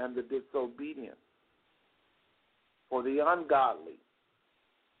and the disobedient, for the ungodly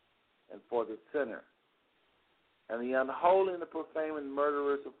and for the sinner, and the unholy and the profane and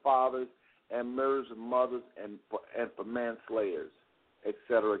murderers of fathers and murderers of mothers and for manslayers,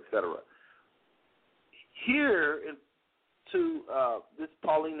 etc., etc. Here to this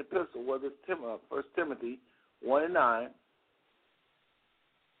Pauline epistle, where this 1 Timothy 1:9,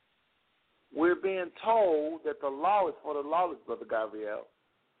 we're being told that the law is for the lawless, Brother Gabriel.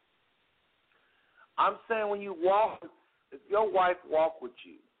 I'm saying when you walk, if your wife walk with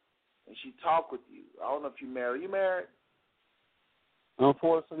you and she talk with you, I don't know if you're married. Are you married?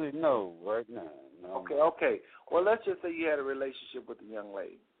 Unfortunately, no, right now. No. Okay. Well, let's just say you had a relationship with a young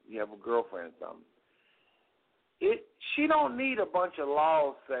lady. You have a girlfriend or something. She don't need a bunch of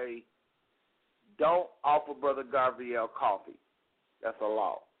laws say, don't offer Brother Gabriel coffee. That's a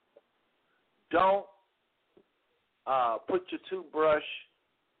law. Don't put your toothbrush,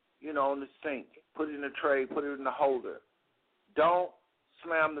 on the sink. Put it in the tray. Put it in the holder. Don't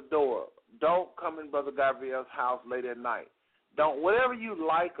slam the door. Don't come in Brother Gabriel's house late at night. Don't, whatever you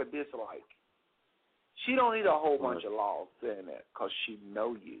like or dislike. She don't need a whole bunch of laws saying that because she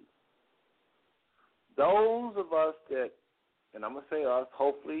know you. Those of us that, and I'm going to say us,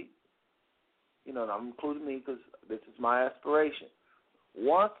 hopefully, and I'm including me because this is my aspiration.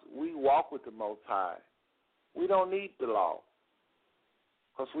 Once we walk with the Most High, we don't need the law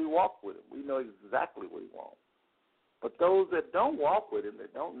because we walk with him. We know exactly what he wants. But those that don't walk with him,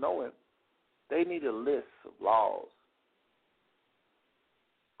 that don't know him, they need a list of laws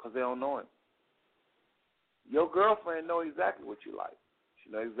because they don't know him. Your girlfriend knows exactly what you like.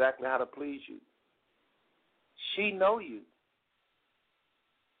 She knows exactly how to please you. She know you.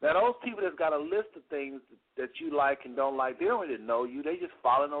 Now, those people that's got a list of things that you like and don't like, they don't really know you. They just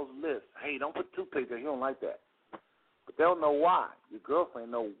follow those lists. Hey, don't put toothpaste there. You don't like that. But they don't know why. Your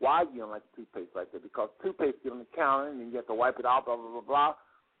girlfriend know why you don't like toothpaste like that because toothpaste get on the counter and then you have to wipe it off, blah, blah, blah, blah.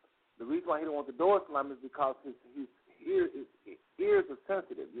 The reason why he don't want the door slammed is because ears are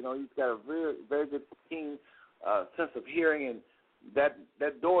sensitive. You know, he's got a very, very good, keen sense of hearing, and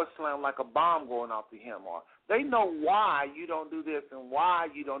that door slammed like a bomb going off to him. Or they know why you don't do this and why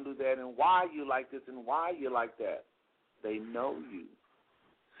you don't do that and why you like this and why you like that. They know you.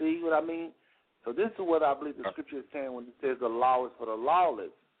 See what I mean? So this is what I believe the scripture is saying when it says the law is for the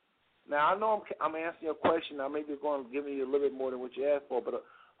lawless. Now, I know I'm answering your question. I may be going to give you a little bit more than what you asked for, but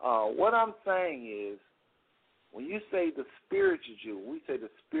what I'm saying is when you say the spiritual Jew, we say the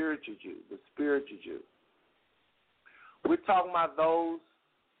spiritual Jew, we're talking about those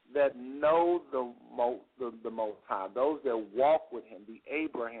that know the Most High, those that walk with him, the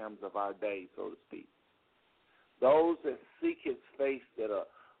Abrahams of our day, so to speak. Those that seek his face, that are,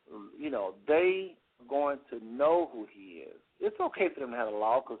 they are going to know who he is. It's okay for them to have a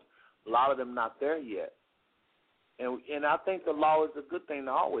law because a lot of them not there yet. And I think the law is a good thing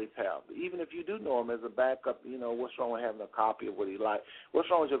to always have. Even if you do know him as a backup, what's wrong with having a copy of what he likes? What's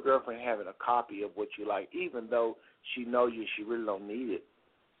wrong with your girlfriend having a copy of what you like, even though she knows you, she really don't need it?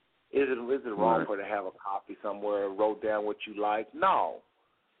 Is it wrong for her to have a copy somewhere, wrote down what you like? No.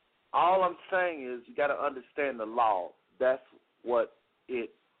 All I'm saying is you got to understand the law. That's what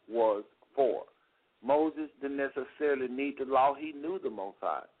it was for. Moses didn't necessarily need the law. He knew the Most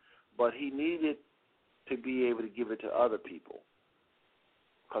High, but he needed to be able to give it to other people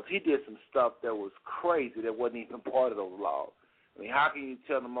because he did some stuff that was crazy that wasn't even part of those laws. I mean, how can you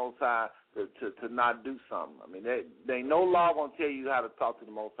tell the Most High to not do something? I mean, there ain't no law going to tell you how to talk to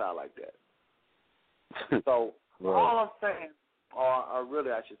the Most High like that. So all I'm saying, or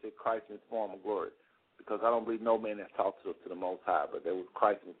really I should say Christ in his form of glory, because I don't believe no man has talked to the Most High, but there was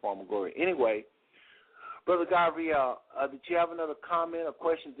Christ in his form of glory. Anyway, Brother Gabriel, did you have another comment or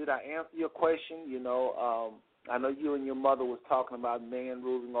question? Did I answer your question? I know you and your mother was talking about man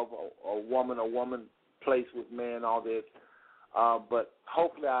ruling over a woman placed with man, all this. But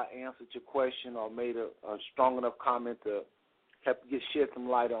hopefully I answered your question or made a strong enough comment to help shed some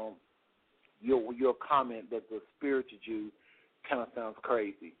light on your comment that the spiritual Jew kind of sounds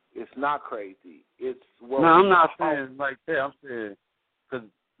crazy. It's not crazy. It's no, I'm not saying like that. I'm saying because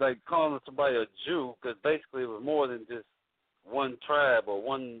like calling somebody a Jew, because basically it was more than just one tribe or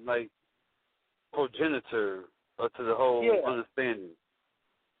one like progenitor to the whole understanding.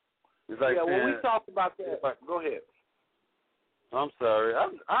 It's like when we talked about that, go ahead. I'm sorry. I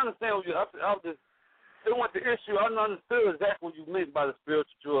understand what I was just it wasn't the issue. I understood exactly what you meant by the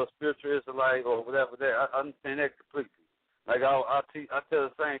spiritual Jew or spiritual Israelite or whatever that. I understand that completely. Like I tell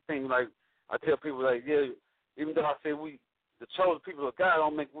the same thing. Like I tell people, like even though I say the chosen people of God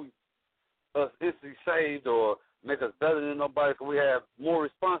don't make us instantly saved or make us better than nobody, because we have more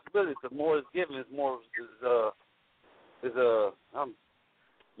responsibility. Because more is given, more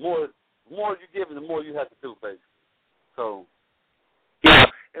you given, the more you have to do, basically. So.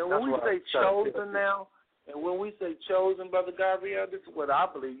 And when we say chosen now, and when we say chosen, Brother Gabriel, this is what I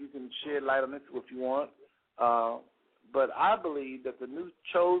believe. You can shed light on this if you want. But I believe that the new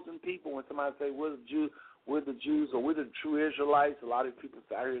chosen people, when somebody say we're the Jews or we're the true Israelites, a lot of people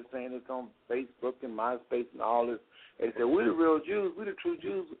out here saying it's on Facebook and MySpace and all this. They say we're the real Jews, we're the true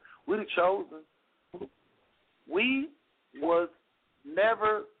Jews, we're the chosen. We was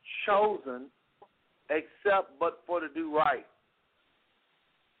never chosen except but for to do right.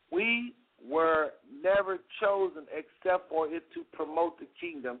 We were never chosen except for it to promote the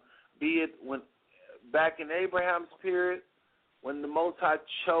kingdom, be it when back in Abraham's period, when the Most High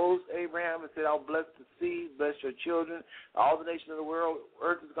chose Abraham and said, I'll bless the seed, bless your children, all the nations of the world,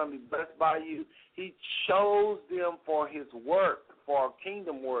 earth is going to be blessed by you. He chose them for his work, for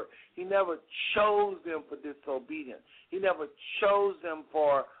kingdom work. He never chose them for disobedience. He never chose them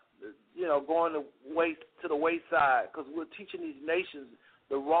for, going to the wayside, because we're teaching these nations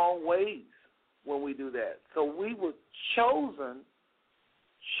the wrong ways when we do that. So we were chosen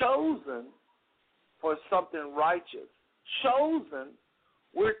for something righteous.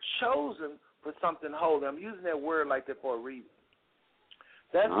 We're chosen for something holy. I'm using that word like that for a reason.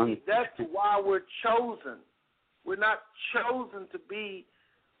 That's why we're chosen. We're not chosen to be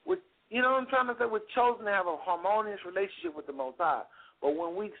with, what I'm trying to say? We're chosen to have a harmonious relationship with the Most High. But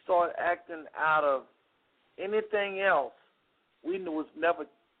when we start acting out of anything else, we was never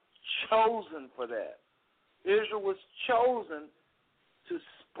chosen for that. Israel was chosen to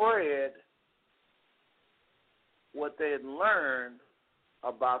spread what they had learned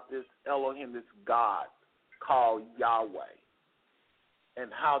about this Elohim, this God called Yahweh,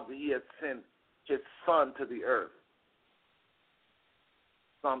 and how he had sent his son to the earth,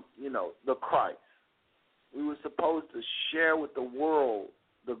 the Christ. We were supposed to share with the world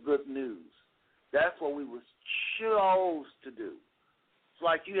the good news. That's what we were chose to do. It's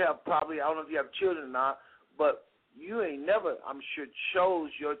like you have probably, I don't know if you have children or not, but you ain't never, I'm sure,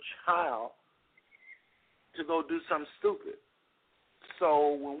 chose your child to go do something stupid.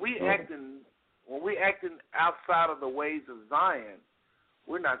 So when we acting outside of the ways of Zion,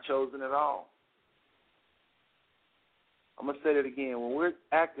 we're not chosen at all. I'm going to say that again. When we're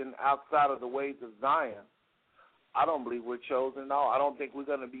acting outside of the ways of Zion, I don't believe we're chosen at all. I don't think we're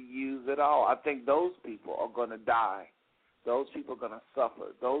going to be used at all. I think those people are going to die. Those people are going to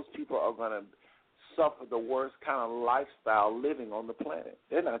suffer. Those people are going to suffer the worst kind of lifestyle living on the planet.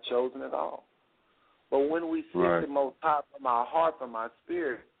 They're not chosen at all. But when we seek the Most High from our heart, from our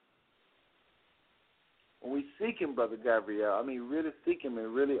spirit, when we seek Him, Brother Gabriel, I mean really seek Him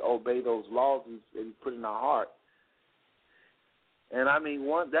and really obey those laws that He put in our heart. And I mean,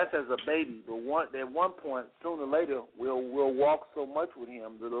 that's as a baby, but at one point, sooner or later, we'll walk so much with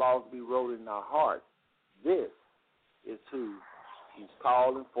Him, the laws will be wrote in our heart. This is who He's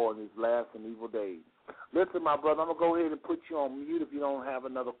calling for in these last and evil days. Listen, my brother, I'm going to go ahead and put you on mute if you don't have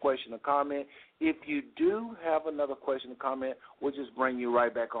another question or comment. If you do have another question or comment, we'll just bring you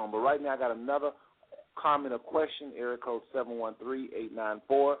right back on. But right now I got another comment or question, area code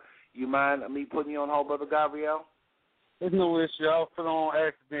 713-894. You mind me putting you on hold, Brother Gabriel? There's no issue. I was put on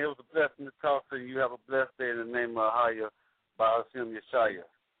accident. It was a blessing to talk to you. You have a blessed day in the name of Ahaya Ba'asim Yeshaya.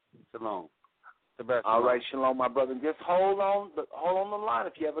 Shalom. All right, shalom, my brother. Just hold on the line.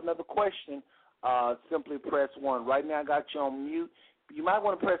 If you have another question, simply press 1. Right now I got you on mute. You might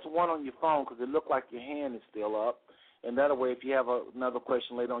want to press 1 on your phone because it looks like your hand is still up. And that way, if you have another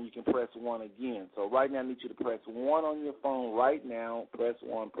question later on, you can press 1 again. So right now I need you to press 1 on your phone right now. Press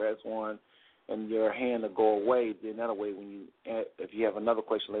 1, and your hand will go away. Then that way, if you have another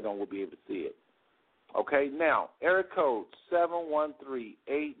question later on, we'll be able to see it. Okay, now, area code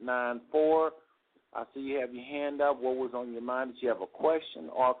 713-894. I see you have your hand up. What was on your mind? Did you have a question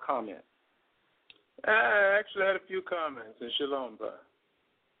or a comment? I actually had a few comments, and shalom, brother.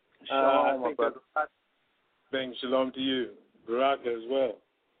 Shalom, my brother. Saying shalom to you, Baraka as well.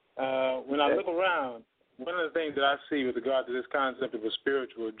 When I look around, one of the things that I see with regard to this concept of a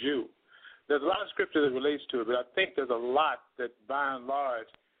spiritual Jew, there's a lot of scripture that relates to it, but I think there's a lot that, by and large,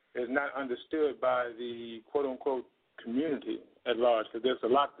 is not understood by the quote-unquote community at large, because there's a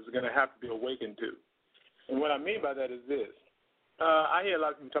lot that's going to have to be awakened to. And what I mean by that is this. I hear a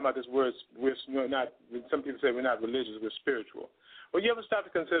lot of people talking about this word, some people say we're not religious, we're spiritual. Well, you ever stop to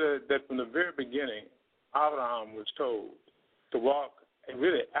consider that from the very beginning, Abraham was told to walk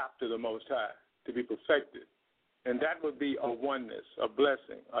really after the Most High, to be perfected. And that would be a oneness, a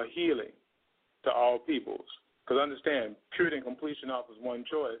blessing, a healing to all peoples. Because understand, purity and completion offers one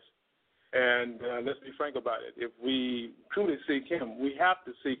choice. And let's be frank about it. If we truly seek Him, we have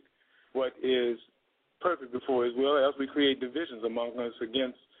to seek what is perfect before His will, else we create divisions among us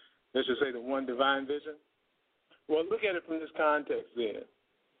against, let's just say, the one divine vision. Well, look at it from this context then.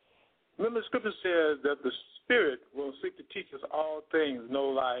 Remember, the Scripture says that the Spirit will seek to teach us all things, no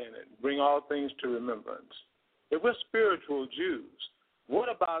lie in it, bring all things to remembrance. If we're spiritual Jews,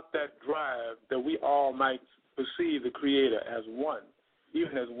 what about that drive that we all might perceive the Creator as one,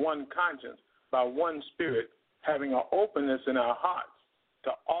 even as one conscience, by one Spirit, having an openness in our hearts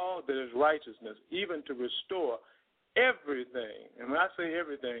to all that is righteousness, even to restore everything. And when I say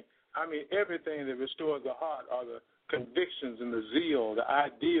everything, I mean everything that restores the heart are the convictions and the zeal, the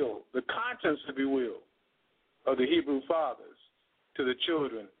ideal, the conscience, if you will, of the Hebrew fathers to the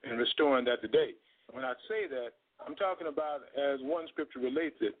children and restoring that today. When I say that, I'm talking about as one scripture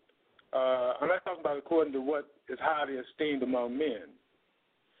relates it. I'm not talking about according to what is highly esteemed among men,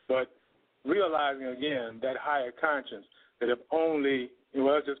 but realizing again that higher conscience that if only,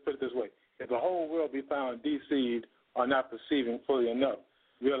 well, let's just put it this way, if the whole world be found deceived or not perceiving fully enough,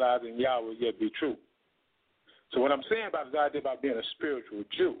 realizing Yahweh yet be true. So what I'm saying about this idea about being a spiritual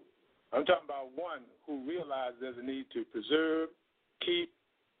Jew, I'm talking about one who realizes there's a need to preserve, keep,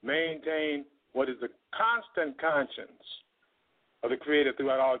 maintain what is the constant conscience of the Creator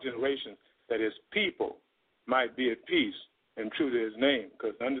throughout all generations, that His people might be at peace and true to His name.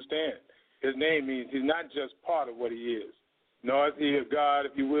 Because understand, His name means He's not just part of what He is, nor is He a God,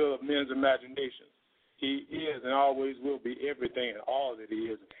 if you will, of men's imaginations. He is and always will be everything and all that He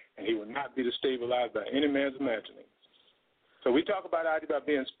is, and He will not be destabilized by any man's imagining. So we talk about the idea about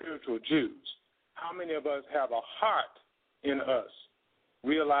being spiritual Jews. How many of us have a heart in us,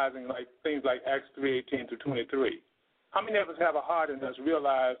 realizing like things like Acts 3:18-23? How many of us have a heart in us,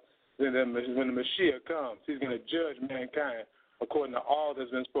 realize that when the Mashiach comes, He's going to judge mankind according to all that's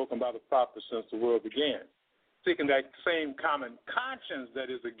been spoken by the prophets since the world began, seeking that same common conscience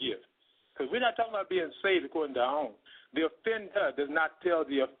that is a gift. Because we're not talking about being saved according to our own. The offender does not tell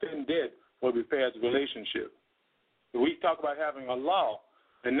the offended what repairs the relationship. We talk about having a law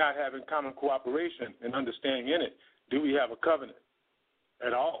and not having common cooperation and understanding in it. Do we have a covenant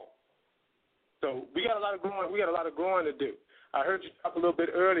at all? So we got a lot of growing. We got a lot of growing to do. I heard you talk a little bit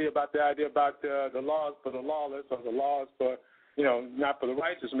earlier about the idea about the laws for the lawless or the laws for, not for the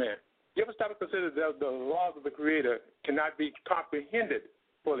righteous man. You ever stop and consider that the laws of the Creator cannot be comprehended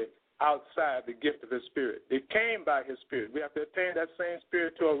fully outside the gift of His Spirit? It came by His Spirit. We have to attain that same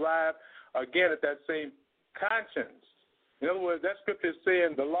Spirit to arrive again at that same conscience. In other words, that scripture is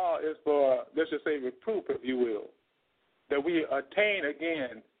saying the law is for, let's just say, reproof, if you will, that we attain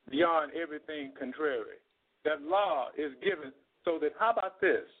again beyond everything contrary. That law is given so that, how about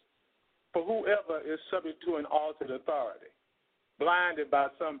this? For whoever is subject to an altered authority, blinded by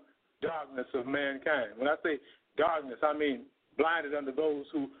some darkness of mankind. When I say darkness, I mean blinded under those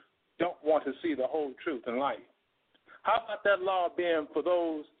who don't want to see the whole truth and light. How about that law being for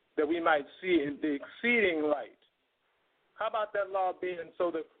those that we might see in the exceeding light? How about that law being so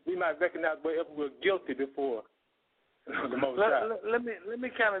that we might recognize wherever we're guilty before the Most High? Let me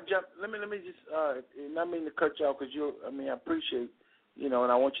kind of jump. Let me just. Not mean to cut you off because I appreciate, and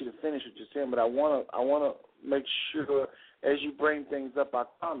I want you to finish what you're saying, but I want to make sure as you bring things up, I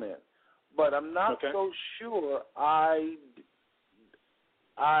comment. But I'm not so sure I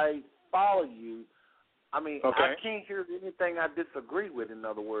follow you. I mean, I can't hear anything I disagree with. In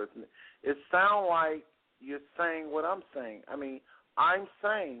other words, it sounds like you're saying what I'm saying. I mean, I'm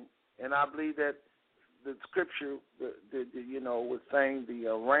saying, and I believe that the scripture, was saying the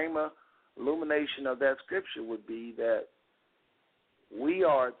rhema illumination of that scripture would be that we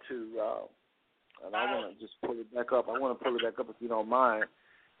are to, and I want to just pull it back up. I want to pull it back up if you don't mind.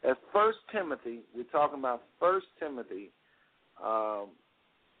 As 1 Timothy, we're talking about 1 Timothy 1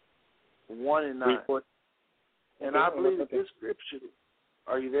 and 9. And I believe that this scripture,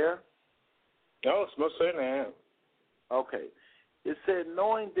 are you there? No, most certainly I am. Okay. It said,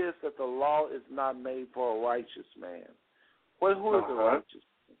 knowing this, that the law is not made for a righteous man. Well, who is a righteous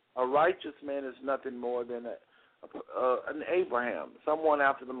man? A righteous man is nothing more than an Abraham, someone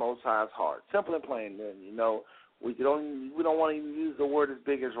after the Most High's heart. Simple and plain, then, we don't want to even use the word as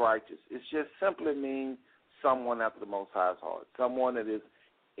big as righteous. It's just simply mean someone after the Most High's heart, someone that is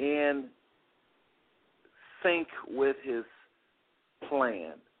in sync with His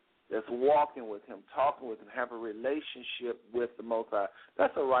plan, that's walking with Him, talking with Him, have a relationship with the Most High.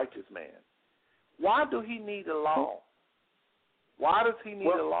 That's a righteous man. Why do he need a law? Why does he need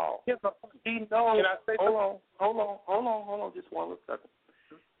a law? He knows. Can I say hold on, just one little second.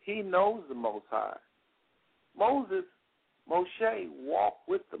 He knows the Most High. Moshe walked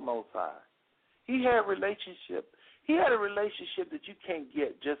with the Most High. He had a relationship. He had a relationship that you can't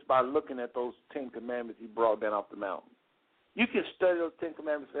get just by looking at those 10 Commandments he brought down off the mountain. You can study those 10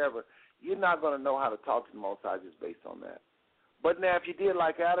 Commandments forever. You're not going to know how to talk to the Most High just based on that. But now if you did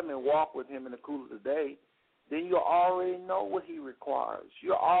like Adam and walk with him in the cool of the day, then you already know what he requires.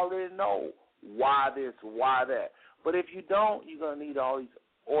 You already know why this, why that. But if you don't, you're going to need all these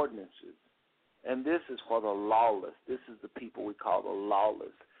ordinances. And this is for the lawless. This is the people we call the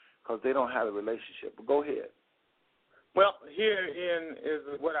lawless because they don't have a relationship. But go ahead. Well, herein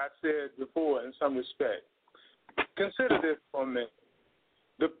is what I said before in some respect. Consider this for a minute.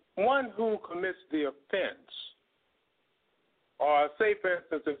 The one who commits the offense, or say, for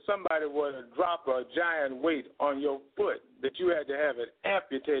instance, if somebody were to drop a giant weight on your foot that you had to have it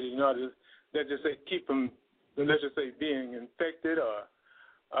amputated in order to, let's just say, keep from, let's just say, being infected or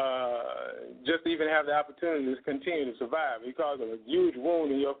just even have the opportunity to continue to survive because of a huge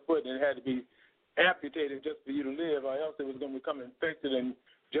wound in your foot and it had to be amputated just for you to live, or else it was going to become infected and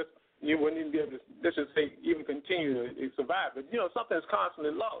just you wouldn't even be able to, let's just say, even continue to survive. But, something is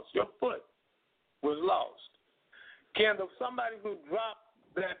constantly lost. Your foot was lost. Can somebody who dropped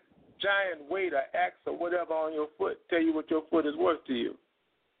that giant weight or axe or whatever on your foot tell you what your foot is worth to you?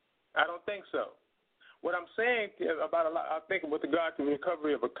 I don't think so. What I'm saying about I'm thinking with regard to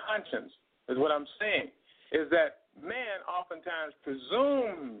recovery of a conscience is what I'm saying is that man oftentimes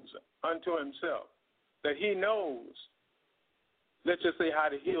presumes unto himself that he knows, let's just say, how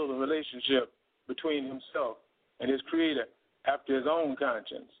to heal the relationship between himself and his Creator after his own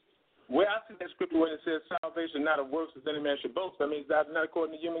conscience. Where I see that scripture when it says salvation not of works as any man should boast, that means that's not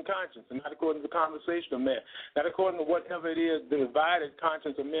according to human conscience and not according to the conversation of man, not according to whatever it is, the divided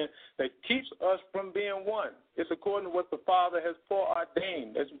conscience of men that keeps us from being one. It's according to what the Father has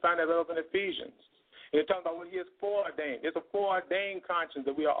foreordained, as we find that up in Ephesians. And it talks about what He has foreordained. It's a foreordained conscience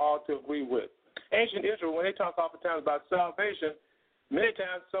that we are all to agree with. Ancient Israel, when they talk oftentimes about salvation, Many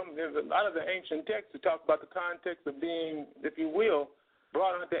times, there's a lot of the ancient texts that talk about the context of being, if you will,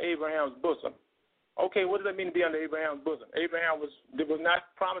 brought under Abraham's bosom. Okay, what does that mean to be under Abraham's bosom? Abraham was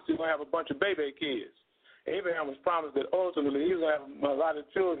not promised he was going to have a bunch of baby kids. Abraham was promised that ultimately he was going to have a lot of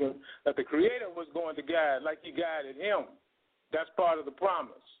children that the Creator was going to guide like he guided him. That's part of the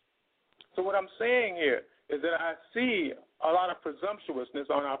promise. So what I'm saying here is that I see a lot of presumptuousness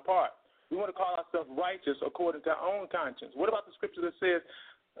on our part. We want to call ourselves righteous according to our own conscience. What about the scripture that says,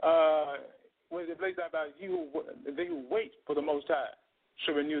 when it lays out about you who wait for the Most High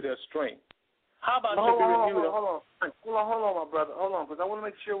shall renew their strength? How about Hold on, my brother. Hold on, because I want to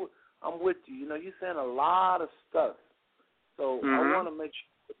make sure I'm with you. You know, you're saying a lot of stuff. So I want to make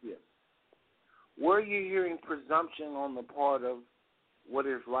sure. Were you hearing presumption on the part of what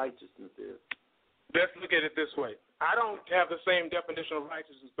his righteousness is? Let's look at it this way. I don't have the same definition of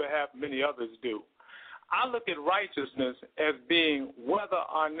righteousness perhaps many others do. I look at righteousness as being whether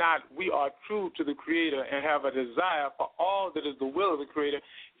or not we are true to the Creator and have a desire for all that is the will of the Creator,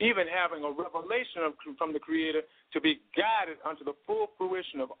 even having a revelation from the Creator to be guided unto the full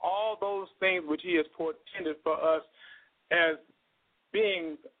fruition of all those things which He has portended for us as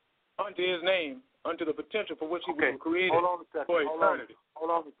being unto His name, unto the potential for which He was created for eternity.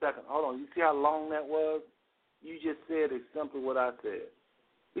 Hold on a second. You see how long that was? You just said simply what I said.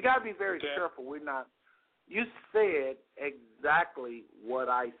 We got to be very careful. You said exactly what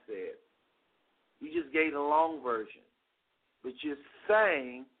I said. You just gave the long version. But you're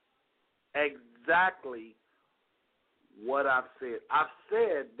saying exactly what I've said. I've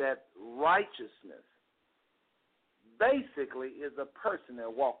said that righteousness basically is a person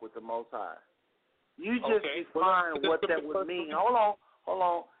that walks with the Most High. You just define what that would mean. Hold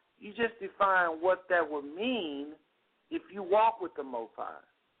on. You just define what that would mean if you walk with the Most High.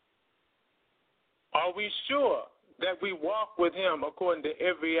 Are we sure that we walk with Him according to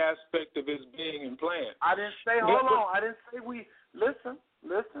every aspect of His being and plan? I didn't say, hold on. I didn't say we, listen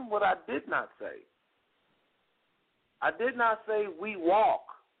what I did not say. I did not say we walk.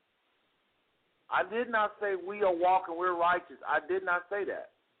 I did not say we are walking, we're righteous. I did not say that.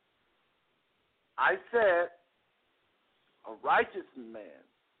 I said a righteous man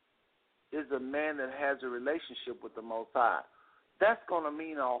is a man that has a relationship with the Most High. That's going to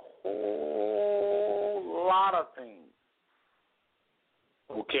mean a whole lot of things.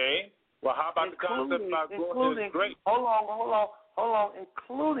 Okay. Well, how about the concept about growth is great? Hold on.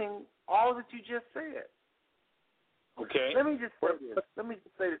 Including all that you just said. Okay. Let me just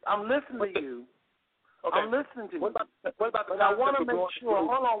say this. I'm listening to you. Okay. I'm listening to you. What about the but I want to concept make of sure. growth?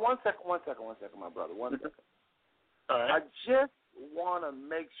 Hold on one second, my brother. One second. All right. I just want to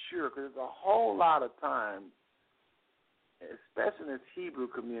make sure, because there's a whole lot of times, especially in this Hebrew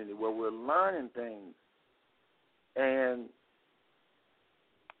community, where we're learning things and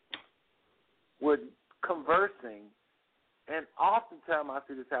we're conversing, and oftentimes I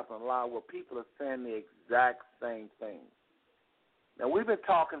see this happen a lot where people are saying the exact same thing. Now, we've been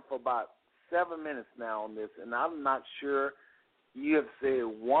talking for about 7 minutes now on this, and I'm not sure you have said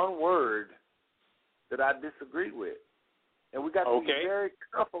one word that I disagree with. And we got to be very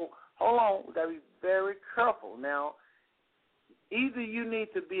careful. Hold on. We got to be very careful. Now, either you need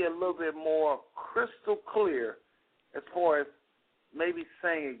to be a little bit more crystal clear as far as maybe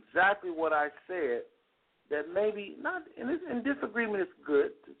saying exactly what I said, that maybe not, and disagreement is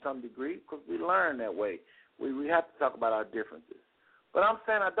good to some degree because we learn that way. We have to talk about our differences. But I'm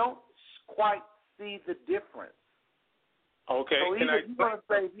saying I don't quite see the difference. Okay. So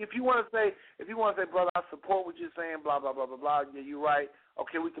if you want to say, brother, I support what you're saying, blah blah blah blah blah. Yeah, you're right.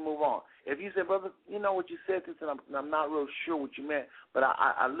 Okay, we can move on. If you say, brother, you know what you said, and I'm not real sure what you meant, but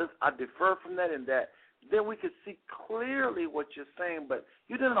I defer from that and that. Then we could see clearly what you're saying. But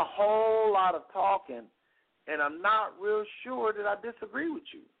you're doing a whole lot of talking, and I'm not real sure that I disagree with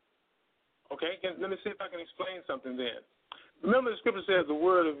you. Okay, let me see if I can explain something then. Remember, the scripture says the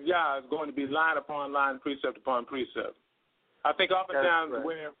word of Yah is going to be line upon line, precept upon precept. I think oftentimes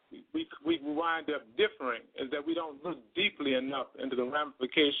where we wind up differing is that we don't look deeply enough into the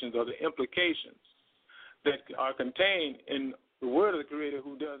ramifications or the implications that are contained in the word of the Creator,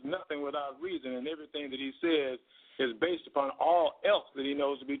 who does nothing without reason, and everything that He says is based upon all else that He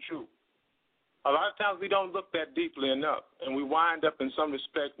knows to be true. A lot of times we don't look that deeply enough, and we wind up in some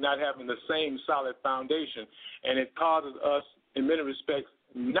respect not having the same solid foundation, and it causes us in many respects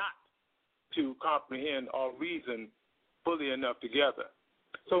not to comprehend or reason fully enough together.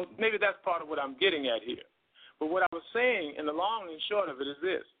 So maybe that's part of what I'm getting at here. But what I was saying in the long and short of it is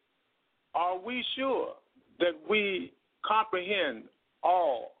this. Are we sure that we comprehend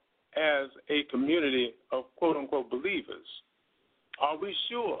all as a community of quote-unquote believers? Are we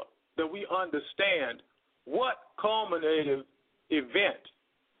sure that we understand what culminative event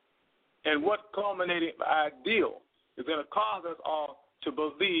and what culminating ideal is going to cause us all to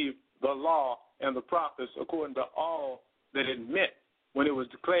believe the law and the prophets according to all that it meant when it was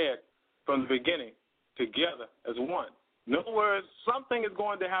declared from the beginning together as one? In other words, something is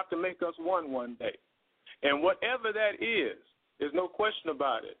going to have to make us one day. And whatever that is, there's no question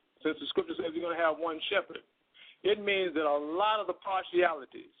about it. Since the scripture says you're going to have one shepherd, it means that a lot of the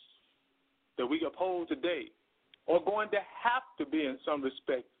partialities that we uphold today are going to have to be in some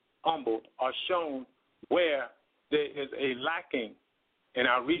respect humbled or shown where there is a lacking in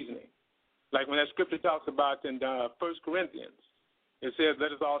our reasoning. Like when that scripture talks about in 1 Corinthians, it says,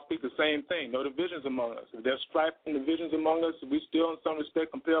 let us all speak the same thing. No divisions among us. If there's strife and divisions among us, we still in some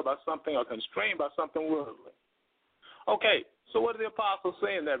respect compelled by something or constrained by something worldly. Okay, so what did the apostle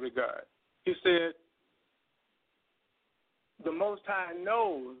say in that regard? He said, the Most High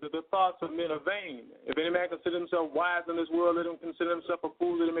knows that the thoughts of men are vain. If any man consider himself wise in this world, let him consider himself a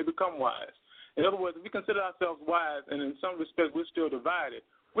fool that he may become wise. In other words, if we consider ourselves wise and in some respect we're still divided,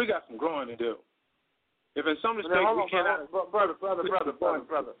 we got some growing to do. If in some respect we cannot...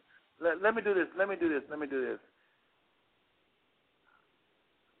 Brother. Let me do this.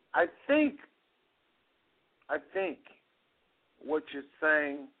 I think what you're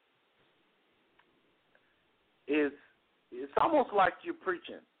saying is it's almost like you're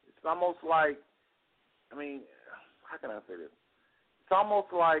preaching. It's almost like, how can I say this? It's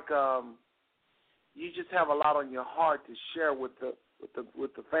almost like you just have a lot on your heart to share with the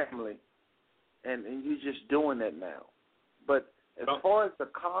family, and you're just doing that now. But as far as the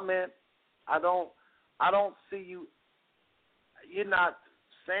comment, I don't see you. You're not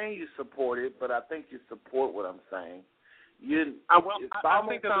saying you support it, but I think you support what I'm saying. It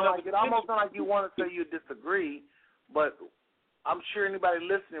almost sounds like you want to say you disagree, but I'm sure anybody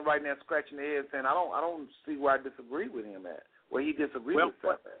listening right now scratching their head saying, I don't see where I disagree with him at, where he disagrees with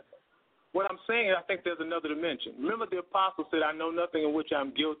stuff at. What I'm saying, I think there's another dimension. Remember the apostle said, I know nothing in which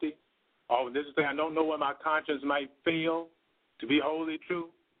I'm guilty. Or this is saying, I don't know where my conscience might fail to be wholly true.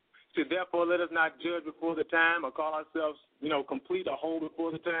 He said, therefore, let us not judge before the time or call ourselves, complete or whole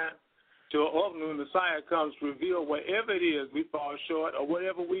before the time. Till ultimately when the Messiah comes to reveal wherever it is we fall short or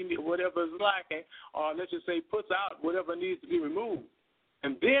whatever we need, whatever is lacking, or let's just say puts out whatever needs to be removed.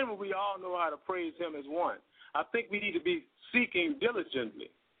 And then when we all know how to praise him as one, I think we need to be seeking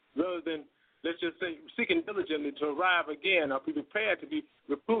diligently rather than, let's just say, seeking diligently to arrive again or be prepared to be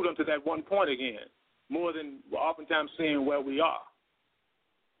recruited unto that one point again, more than oftentimes seeing where we are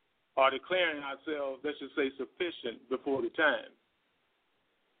or declaring ourselves, let's just say, sufficient before the time.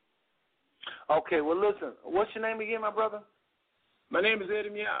 Okay, well, listen, what's your name again, my brother? My name is Eddie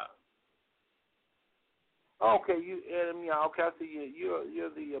Meow. Okay, you Eddie Meow. Okay, I see you. You're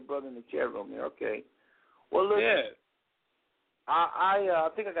the brother in the chat room there. Okay. Well, listen. Yeah. I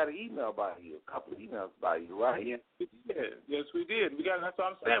think I got an email by you, a couple of emails by you, right? Yes, we did. That's what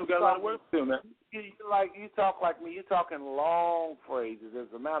I'm saying. We got a lot of work to do, man. You talk like me. You're talking long phrases. As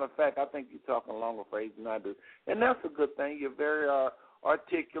a matter of fact, I think you're talking longer phrases than I do, and that's a good thing. You're very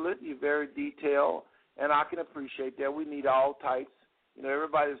articulate. You're very detailed, and I can appreciate that. We need all types.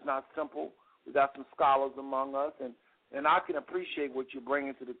 Everybody's not simple. We got some scholars among us, and I can appreciate what you're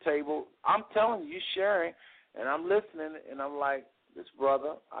bringing to the table. I'm telling you, you're sharing. And I'm listening, and I'm like, this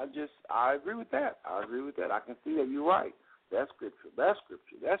brother, I agree with that. I can see that you're right. That's scripture. That's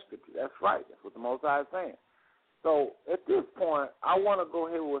right. That's what the Most High is saying. So at this point, I want to go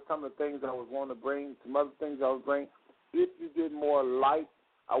ahead with some of the things I was wanting to bring, some other things I was bringing. If you get more light,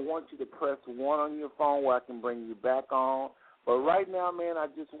 I want you to press 1 on your phone where I can bring you back on. But right now, man, I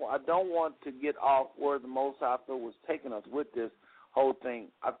don't want to get off where the Most High was taking us with this whole thing.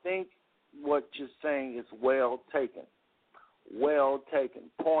 I think what you're saying is well taken.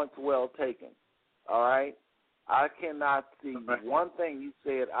 Points well taken. All right? I cannot see one thing you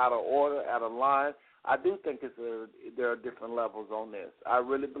said out of order, out of line. I do think there are different levels on this. I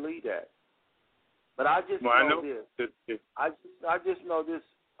really believe that. But I just know this. I just know this,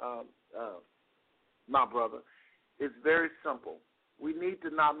 my brother. It's very simple. We need to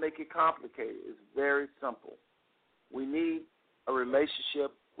not make it complicated. It's very simple. We need a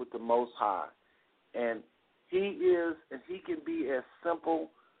relationship with the Most High. And he can be as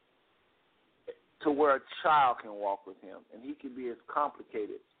simple to where a child can walk with him, and he can be as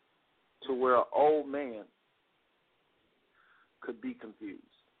complicated to where an old man could be confused.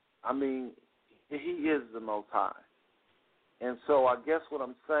 I mean, he is the Most High. And so I guess what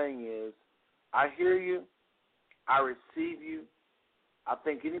I'm saying is I hear you, I receive you. I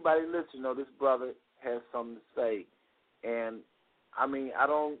think anybody listening, this brother has something to say. And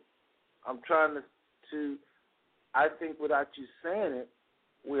I'm trying to I think without you saying it,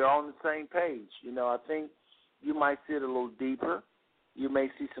 we're on the same page. I think you might see it a little deeper. You may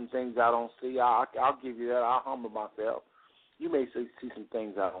see some things I don't see. I'll give you that. I'll humble myself. You may see some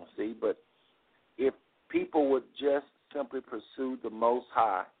things I don't see, but if people would just simply pursue the Most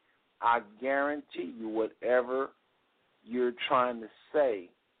High, I guarantee you whatever you're trying to say,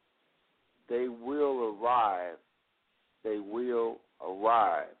 they will arrive. They will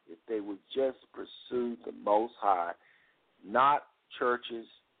arrive if they would just pursue the Most High, not churches,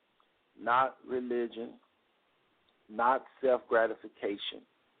 not religion, not self-gratification,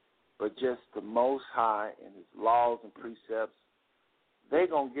 but just the Most High and His laws and precepts. They're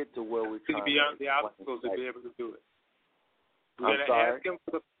going to get to where we're trying to beyond the obstacles to be able to do it. We got to ask Him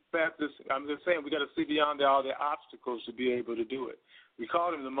for the fastest. I'm just saying, we got to see beyond all the obstacles to be able to do it. We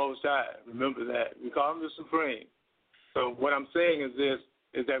call Him the Most High. Remember that. We call Him the Supreme. So what I'm saying is this,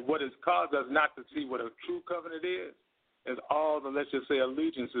 is that what has caused us not to see what a true covenant is all the, let's just say,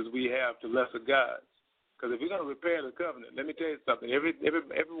 allegiances we have to lesser gods. Because if we're going to repair the covenant, let me tell you something.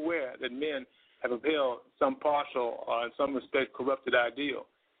 Everywhere that men have upheld some partial or in some respect corrupted ideal,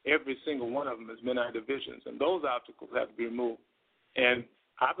 every single one of them has been our divisions, and those obstacles have to be removed. And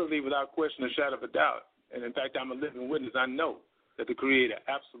I believe without question or shadow of a doubt, and in fact I'm a living witness, I know that the Creator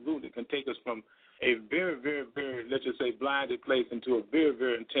absolutely can take us from a very, very, very, let's just say, blinded place into a very,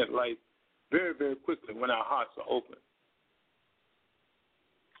 very intent light very, very quickly when our hearts are open.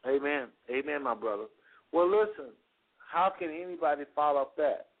 Amen. Amen, my brother. Well, listen, how can anybody follow up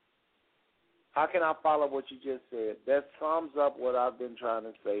that? How can I follow what you just said? That sums up what I've been trying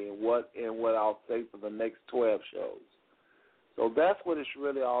to say and what I'll say for the next 12 shows. So that's what it's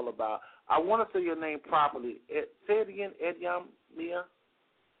really all about. I want to say your name properly. Say it again, Edyam Mia.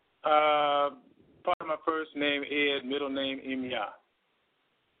 Part of my first name, Ed, middle name, Imya.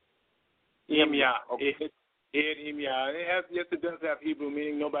 Imya. Okay. Ed Imya. It does have Hebrew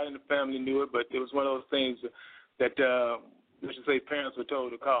meaning. Nobody in the family knew it, but it was one of those things that, let's just say, parents were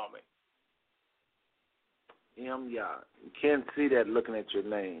told to call me. Imya. You can't see that looking at your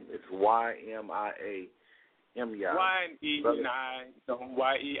name. It's Y-M-I-A. Imya. Y-E-I.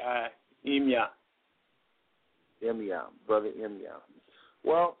 Y-E-I. Imya. Imya. Brother Imya.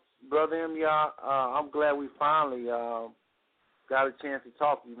 Well, Brother Imya, I'm glad we finally got a chance to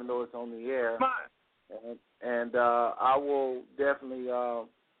talk, even though it's on the air. And I will definitely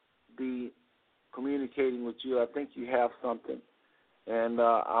be communicating with you. I think you have something, and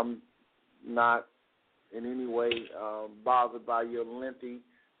I'm not in any way bothered by your lengthy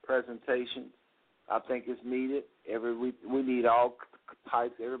presentation. I think it's needed. We need all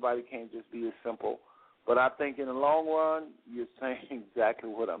types. Everybody can't just be as simple. But I think in the long run, you're saying exactly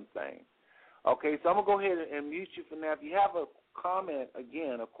what I'm saying. Okay, so I'm going to go ahead and mute you for now. If you have a comment,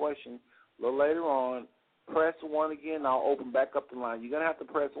 again, a question, a little later on, press 1 again. I'll open back up the line. You're going to have to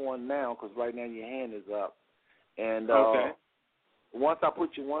press 1 now because right now your hand is up. And okay. Once I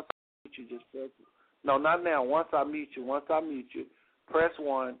put you, just press. No, not now. Once I mute you, press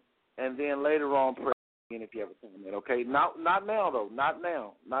 1, and then later on press again if you have a comment. Okay, not now though. Not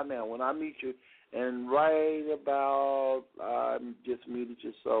now. When I mute you, and right about I just muted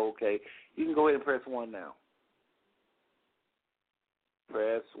you, so okay, you can go ahead and press 1 now.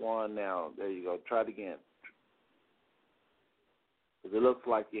 Press 1 now. There you go. Try it again. Because it looks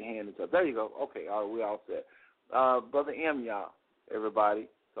like your hand is up. There you go. Okay, all right, we all set. Brother M, y'all, everybody.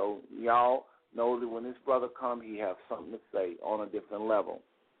 So y'all know that when this brother comes, he has something to say on a different level.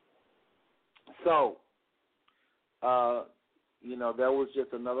 So, there was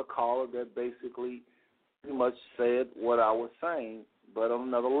just another caller that basically pretty much said what I was saying, but on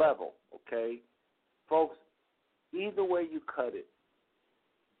another level, okay? Folks, either way you cut it,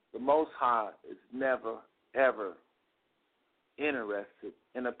 the Most High is never, ever interested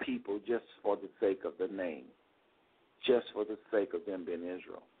in a people just for the sake of the name, just for the sake of them being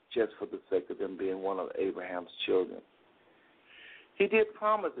Israel, just for the sake of them being one of Abraham's children. He did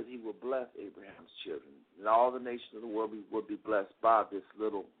promise that he would bless Abraham's children, and all the nations of the world would be blessed by this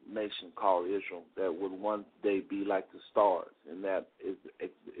little nation called Israel that would one day be like the stars, and that is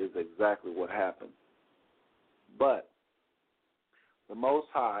exactly what happened. But the Most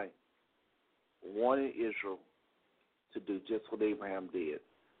High wanted Israel to do just what Abraham did,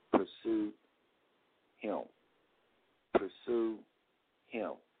 pursue him. Pursue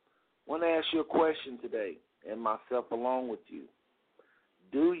him. I want to ask you a question today, and myself along with you.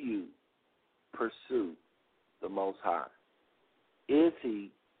 Do you pursue the Most High? Is he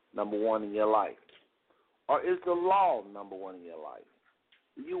number one in your life? Or is the law number one in your life?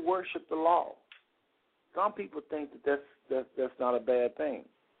 Do you worship the law? some people think that that's not a bad thing.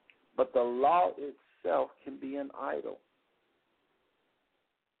 But the law itself can be an idol.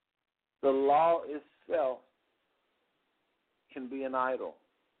 The law itself can be an idol.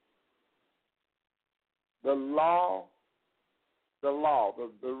 The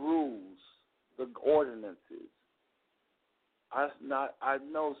rules, the ordinances. I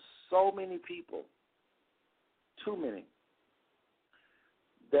know so many people, too many,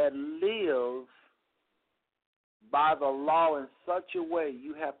 that live by the law in such a way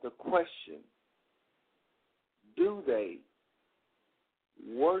you have to question, do they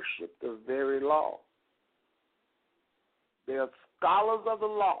worship the very law? They are scholars of the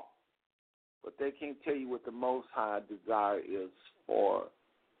law, but they can't tell you what the Most High desire is for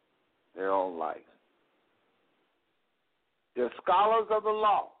their own life. They're scholars of the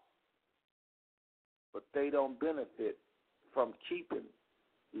law, but they don't benefit from keeping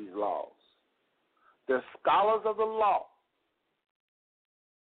these laws. They're scholars of the law.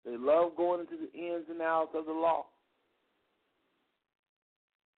 They love going into the ins and outs of the law.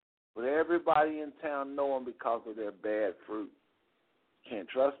 But everybody in town know them because of their bad fruit. Can't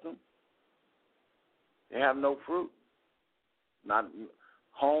trust them. They have no fruit.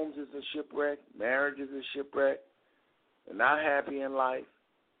 Homes is a shipwreck. Marriage is a shipwreck. They're not happy in life.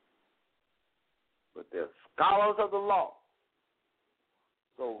 But they're scholars of the law.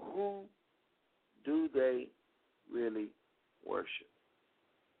 So who do they really worship?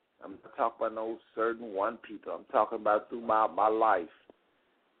 I'm not talking about no certain one people. I'm talking about throughout my life,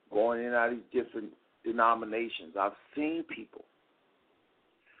 going in and out of these different denominations. I've seen people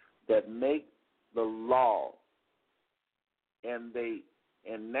that make the law, and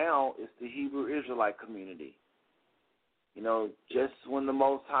now it's the Hebrew Israelite community. You know, just when the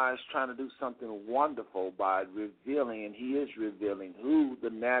Most High is trying to do something wonderful by revealing, and He is revealing who the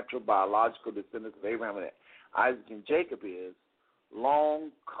natural biological descendants of Abraham and Isaac and Jacob is,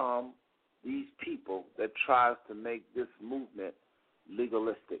 long come these people that tries to make this movement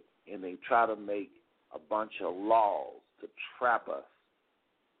legalistic, and they try to make a bunch of laws to trap us.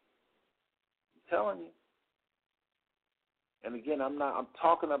 I'm telling you. And again, I'm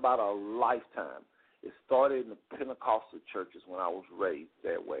talking about a lifetime. It started in the Pentecostal churches when I was raised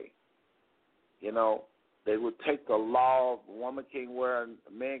that way. You know, they would take the law, a woman can't wear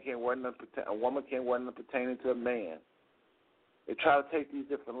nothing pertaining to a man. They try to take these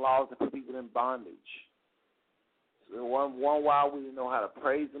different laws and put people in bondage. So one while we didn't know how to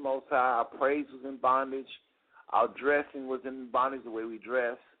praise the Most High. Our praise was in bondage. Our dressing was in bondage, the way we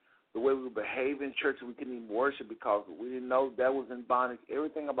dress. The way we behave in church, we couldn't even worship because we didn't know that was in bondage.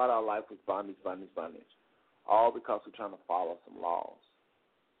 Everything about our life was bondage. All because we're trying to follow some laws.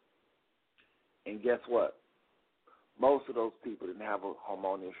 And guess what? Most of those people didn't have a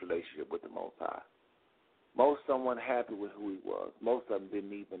harmonious relationship with the Most High. Most of them weren't happy with who He was. Most of them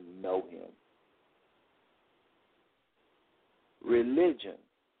didn't even know Him. Religion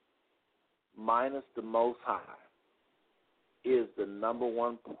minus the Most High is the number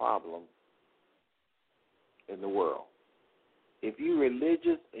one problem in the world. If you're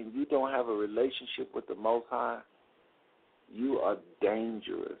religious and you don't have a relationship with the Most High, you are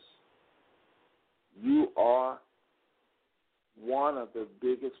dangerous. You are one of the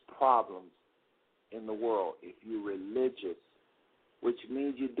biggest problems in the world if you're religious, which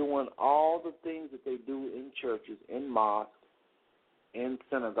means you're doing all the things that they do in churches, in mosques, in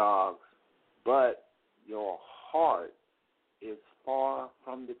synagogues, but your heart is far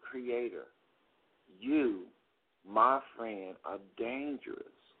from the Creator. You, my friend, are dangerous.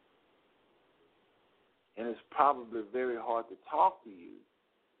 And it's probably very hard to talk to you,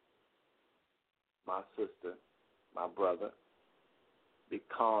 my sister, my brother,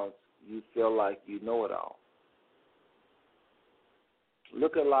 because you feel like you know it all.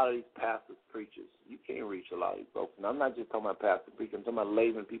 Look at a lot of these pastors, preachers. You can't reach a lot of these folks. And I'm not just talking about pastors, preachers. I'm talking about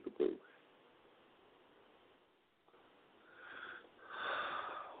layman people too.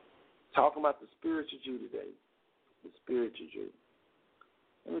 Talking about the spiritual Jew today, the spiritual Jew.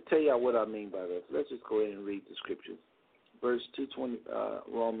 Let me tell you what I mean by this. Let's just go ahead and read the scriptures. Verse 2:20,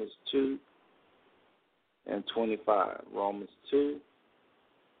 Romans 2 and 25. Romans 2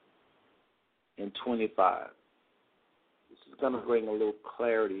 and 25. This is going to bring a little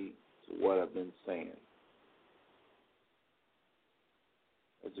clarity to what I've been saying.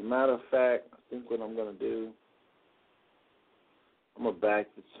 As a matter of fact, I think what I'm going to do, I'm going to back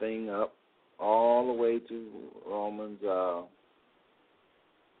this thing up all the way to Romans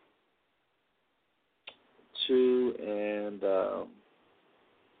 2, and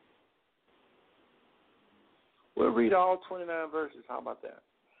we'll read all 29 verses. How about that?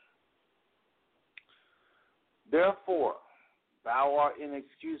 Therefore, thou art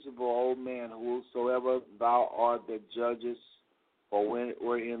inexcusable, O man, whosoever thou art that judgest, for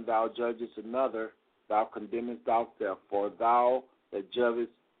wherein thou judgest another, thou condemnest thyself. For thou that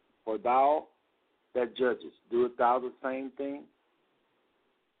judgest, doest thou the same thing?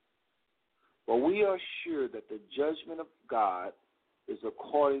 But we are sure that the judgment of God is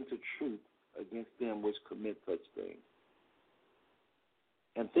according to truth against them which commit such things.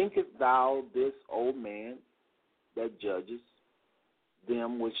 And thinkest thou this, O man, that judgest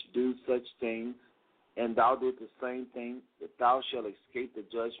them which do such things, and thou doest the same thing, that thou shalt escape the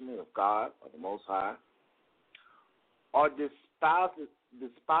judgment of God, or the Most High? Or despisest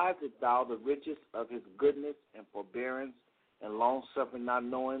thou the riches of his goodness and forbearance and long-suffering, not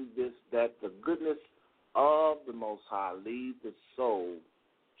knowing this, that the goodness of the Most High leads the soul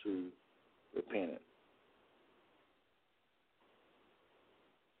to repentance?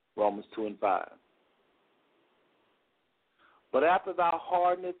 Romans 2:5. But after thou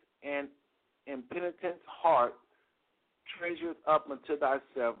hardness and impenitent heart treasurest up unto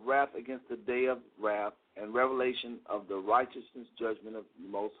thyself wrath against the day of wrath and revelation of the righteousness judgment of the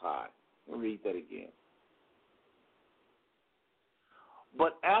Most High. Let me read that again.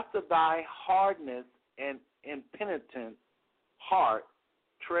 But after thy hardness and impenitent heart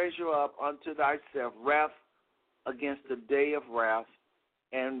treasure up unto thyself wrath against the day of wrath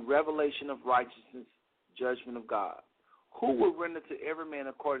and revelation of righteousness judgment of God, who will render to every man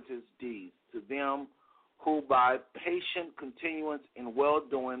according to his deeds, to them who by patient continuance in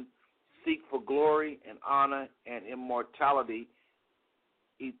well-doing seek for glory and honor and immortality,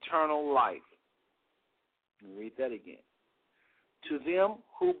 eternal life. Let me read that again. To them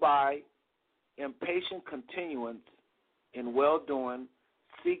who by impatient continuance in well-doing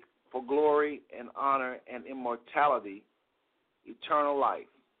seek for glory and honor and immortality, eternal life.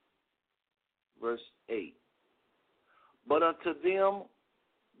 Verse 8. But unto them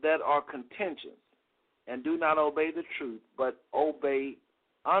that are contentious and do not obey the truth, but obey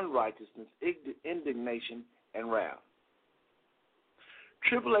unrighteousness, indignation, and wrath.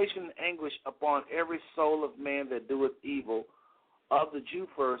 Tribulation and anguish upon every soul of man that doeth evil, of the Jew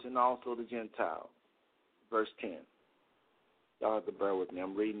first and also the Gentile. Verse 10. Y'all have to bear with me.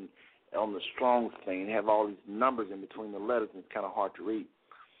 I'm reading on the Strong's thing and have all these numbers in between the letters, and it's kind of hard to read.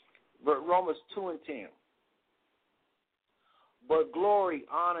 But Romans 2:10. But glory,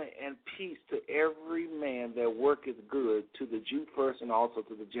 honor, and peace to every man that worketh good, to the Jew first and also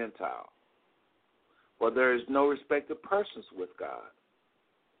to the Gentile. For there is no respect of persons with God.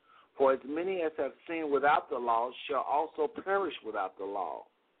 For as many as have sinned without the law shall also perish without the law.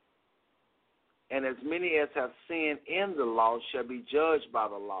 And as many as have sinned in the law shall be judged by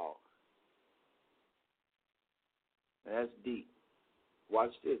the law. And that's deep.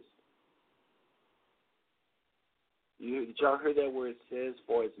 Watch this. Did y'all hear that where it says,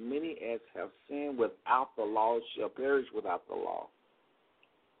 for as many as have sinned without the law shall perish without the law?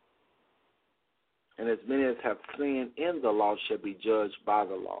 And as many as have sinned in the law shall be judged by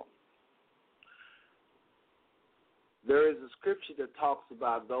the law. There is a scripture that talks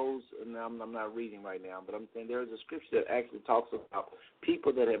about those, and I'm not reading right now, but I'm saying there is a scripture that actually talks about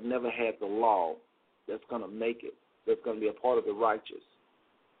people that have never had the law that's going to make it, that's going to be a part of the righteous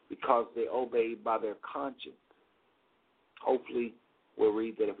because they obey by their conscience. Hopefully we'll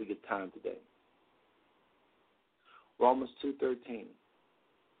read that if we get time today. Romans 2:13.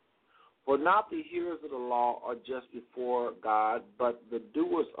 For not the hearers of the law are just before God, but the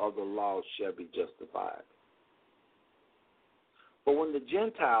doers of the law shall be justified. But when the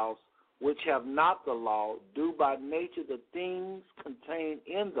Gentiles, which have not the law, do by nature the things contained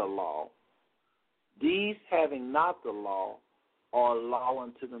in the law, these having not the law are law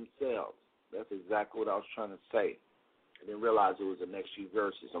unto themselves. That's exactly what I was trying to say. I didn't realize it was the next few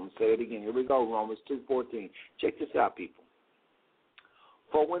verses. I'm going to say it again. Here we go, Romans 2:14. Check this out, people.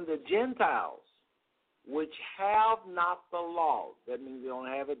 For when the Gentiles, which have not the law, that means they don't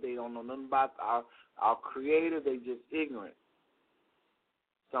have it, they don't know nothing about our Creator, they just ignorant.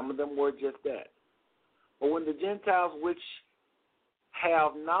 Some of them were just that. But when the Gentiles, which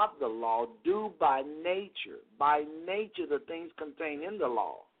have not the law, do by nature the things contained in the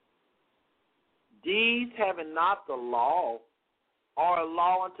law, these having not the law are a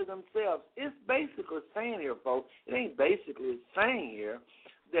law unto themselves. It's basically saying here, folks, it ain't basically, it's saying here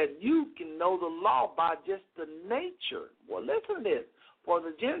that you can know the law by just the nature. Well, listen to this. For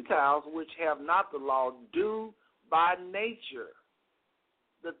the Gentiles, which have not the law, do by nature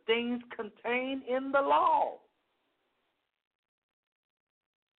the things contained in the law.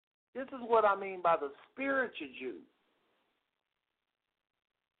 This is what I mean by the spiritual Jew.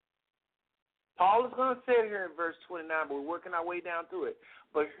 Paul is going to say it here in verse 29, but we're working our way down through it.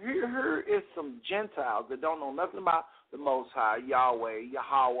 But here is some Gentiles that don't know nothing about the Most High, Yahweh,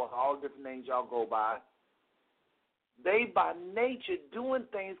 Yahweh, all the different names y'all go by. They, by nature, doing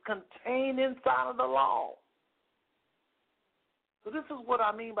things contained inside of the law. So this is what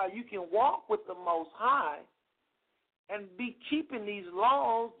I mean by you can walk with the Most High and be keeping these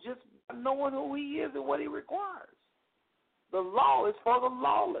laws just by knowing who He is and what He requires. The law is for the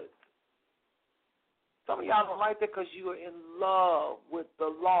lawless. Some of y'all don't like that because you are in love with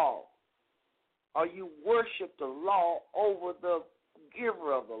the law, or you worship the law over the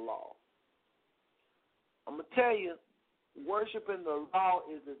giver of the law. I'm going to tell you, worshiping the law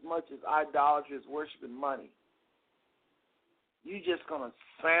is as much as idolatry as worshiping money. You're just going to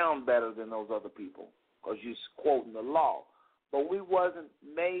sound better than those other people because you're quoting the law. But we wasn't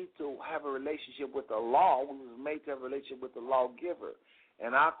made to have a relationship with the law. We was made to have a relationship with the lawgiver.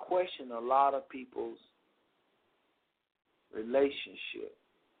 And I question a lot of people's relationship.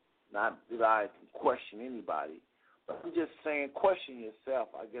 Not that I question anybody, but I'm just saying question yourself,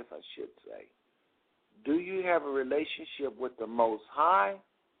 I guess I should say. Do you have a relationship with the Most High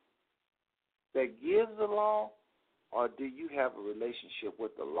that gives the law, or do you have a relationship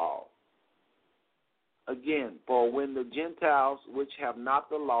with the law? Again, for when the Gentiles which have not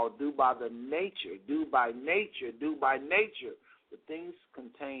the law do by nature, the things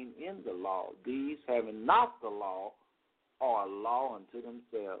contained in the law, these having not the law are a law unto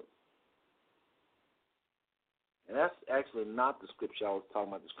themselves. And that's actually not the scripture I was talking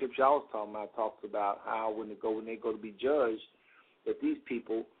about. The scripture I was talking about talks about how when they go to be judged, that these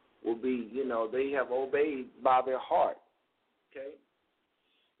people will be, they have obeyed by their heart. Okay?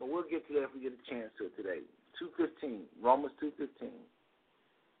 But we'll get to that if we get a chance to it today. 2:15, Romans 2:15,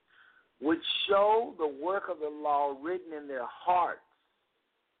 which show the work of the law written in their hearts,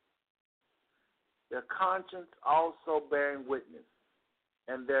 their conscience also bearing witness,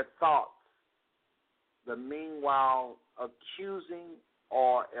 and their thoughts, the meanwhile accusing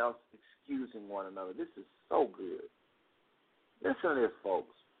or else excusing one another. This is so good. Listen to this,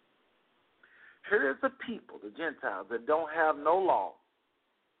 folks. Here is the people, the Gentiles, that don't have no law.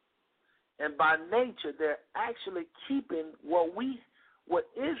 And by nature, they're actually keeping what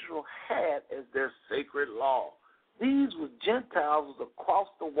Israel had as their sacred law. These were Gentiles across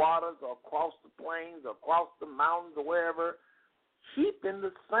the waters or across the plains or across the mountains or wherever, keeping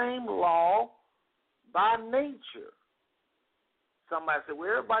the same law by nature. Somebody said, well,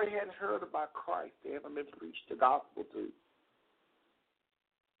 everybody hadn't heard about Christ. They haven't been preached the gospel to.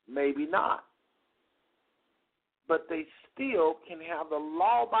 Maybe not. But they still can have the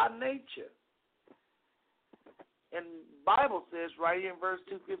law by nature. And the Bible says right here in verse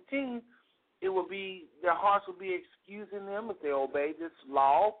 2:15, their hearts will be excusing them if they obey this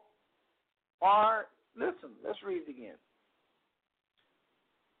law. Or, listen, let's read it again.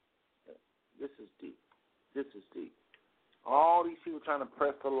 This is deep. This is deep. All these people trying to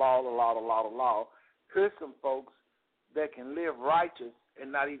press the law. Here's some folks that can live righteous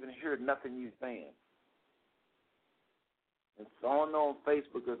and not even hear nothing you're saying. And so on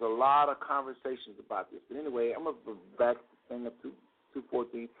Facebook, there's a lot of conversations about this. But anyway, I'm going to back the thing up to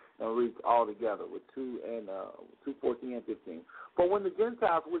 2:14 and read all together with 2:14 and 15. For when the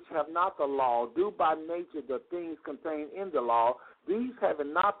Gentiles which have not the law do by nature the things contained in the law, these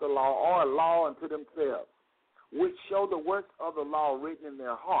having not the law are a law unto themselves, which show the works of the law written in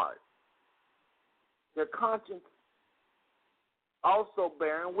their heart, their conscience also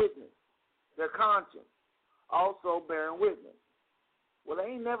bearing witness. Their conscience also bearing witness. Well,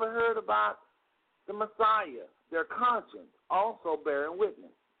 they ain't never heard about the Messiah. Their conscience also bearing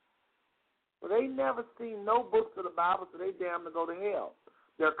witness. Well, they never seen no books of the Bible, so they damn to go to hell.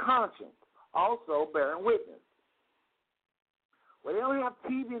 Their conscience also bearing witness. Well, they don't have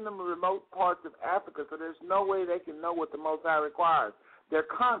TV in the remote parts of Africa, so there's no way they can know what the Most High requires. Their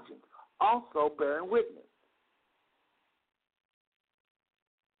conscience also bearing witness.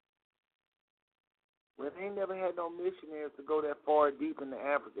 Well, they ain't never had no missionaries to go that far deep into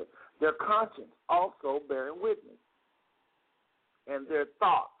Africa. Their conscience also bearing witness. And their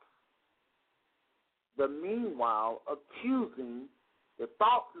thoughts, the meanwhile accusing, the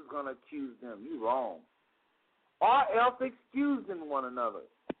thoughts is going to accuse them. You wrong. Or else excusing one another.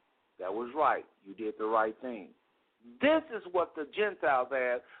 That was right. You did the right thing. This is what the Gentiles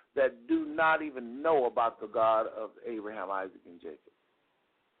have that do not even know about the God of Abraham, Isaac, and Jacob.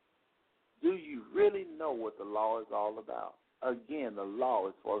 Do you really know what the law is all about? Again, the law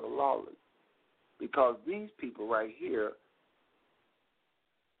is for the lawless. Because these people right here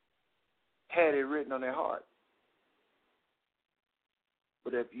had it written on their heart.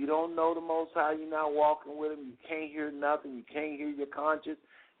 But if you don't know the Most High, you're not walking with Him, you can't hear nothing, you can't hear your conscience,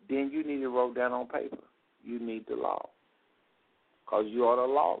 then you need it wrote down on paper. You need the law. Because you are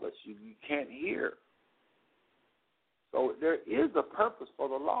the lawless. You can't hear. So there is a purpose for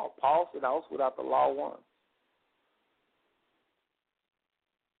the law. Paul said, "House without the law one."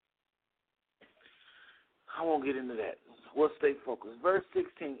 I won't get into that. We'll stay focused. Verse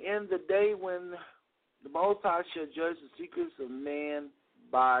 16, in the day when the Most High shall judge the secrets of man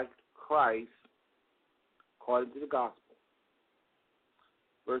by Christ, according to the gospel.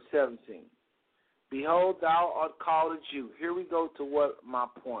 Verse 17, behold, thou art called a Jew. Here we go to what my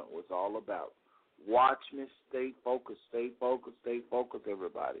point was all about. Watch me, stay focused,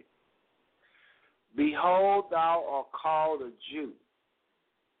 everybody. Behold, thou art called a Jew,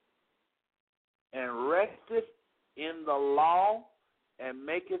 and resteth in the law, and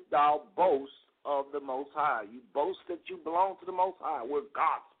makest thou boast of the Most High. You boast that you belong to the Most High. We're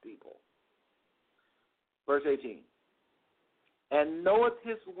God's people. Verse 18, and knoweth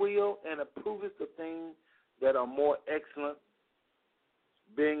his will, and approveth the things that are more excellent,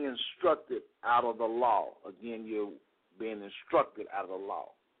 being instructed out of the law. Again, you're being instructed out of the law.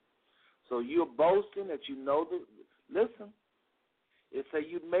 So you're boasting that you know the. Listen, it says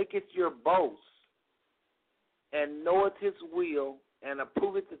you make it your boast, and knoweth his will, and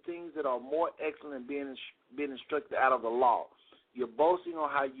approveth the things that are more excellent, being instructed out of the law. You're boasting on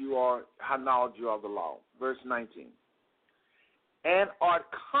how knowledge you are of the law. Verse 19. And art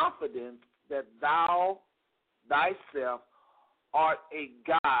confident that thou thyself art a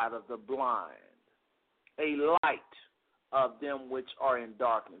guide of the blind, a light of them which are in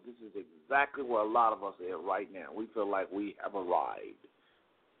darkness. This is exactly where a lot of us are at right now. We feel like we have arrived.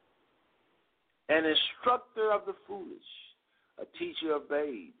 An instructor of the foolish, a teacher of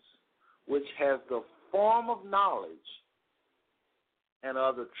babes, which has the form of knowledge and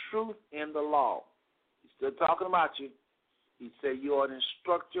of the truth in the law. He's still talking about you. He said you are an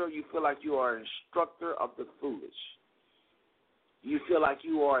instructor. You feel like you are an instructor of the foolish. You feel like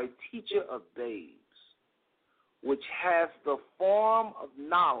you are a teacher of babes, which has the form of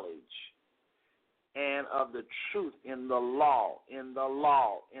knowledge and of the truth in the law, in the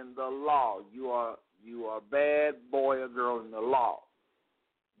law, in the law. You are a bad boy or girl in the law.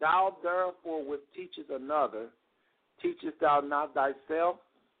 Thou therefore which teachest another, teachest thou not thyself?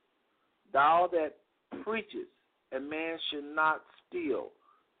 Thou that preachest a man should not steal,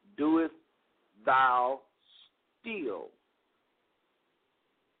 doest thou steal?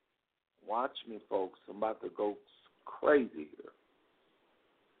 Watch me, folks. I'm about to go crazy here.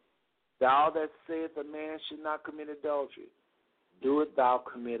 Thou that saith a man should not commit adultery, doest thou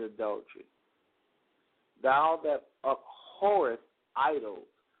commit adultery? Thou that abhorrest idols,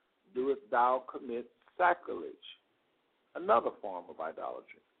 doest thou commit sacrilege? Another form of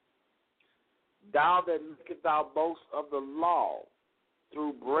idolatry. Thou that makest thou boast of the law,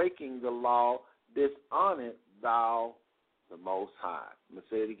 through breaking the law, dishonest thou the Most High. I'm going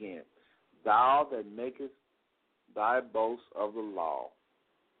to say it again. Thou that makest thy boast of the law,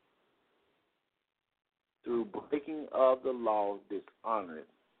 through breaking of the law, dishonoreth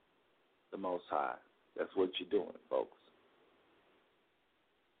the Most High. That's what you're doing, folks.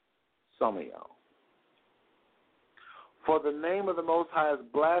 Some of y'all. For the name of the Most High is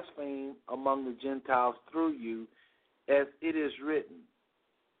blasphemed among the Gentiles through you, as it is written.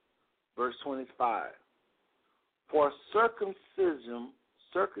 Verse 25. For circumcision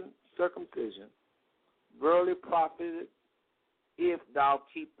verily profiteth if thou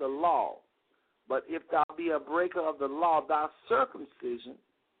keep the law. But if thou be a breaker of the law, thy circumcision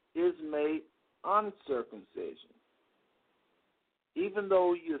is made uncircumcision. Even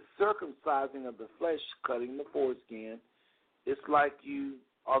though you're circumcising of the flesh, cutting the foreskin, it's like you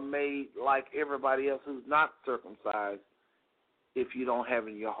are made like everybody else who's not circumcised if you don't have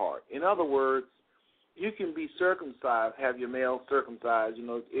it in your heart. In other words, you can be circumcised, have your male circumcised,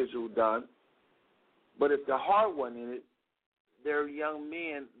 Israel done, but if the heart wasn't in it, there are young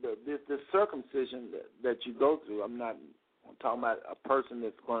men, the circumcision that you go through, I'm talking about a person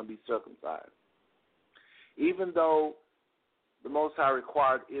that's going to be circumcised. Even though the Most High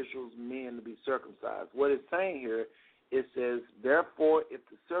required Israel's men to be circumcised, what it's saying here, it says, therefore, if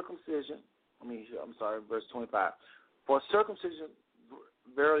the circumcision, verse 25, for circumcision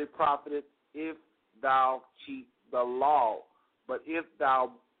verily profiteth if thou keep the law, but if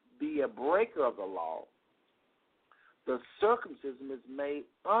thou be a breaker of the law, the circumcision is made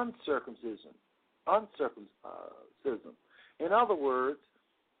uncircumcision. In other words,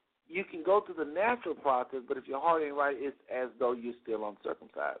 you can go through the natural process, but if your heart ain't right, it's as though you're still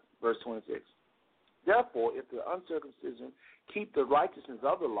uncircumcised. Verse 26. Therefore, if the uncircumcision keep the righteousness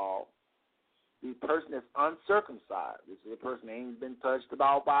of the law, the person is uncircumcised. This is a person that ain't been touched at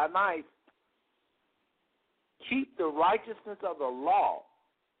all by a knife. Keep the righteousness of the law.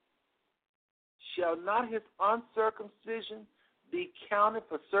 Shall not his uncircumcision be counted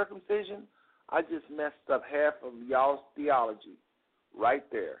for circumcision? I just messed up half of y'all's theology right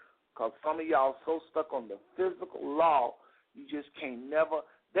there. Because some of y'all so stuck on the physical law, you just can't never.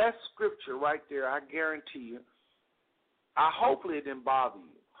 That scripture right there, I guarantee you, hopefully it didn't bother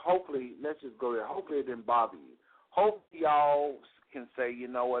you. Hopefully, let's just go there. Hopefully it didn't bother you. Hopefully y'all can say, you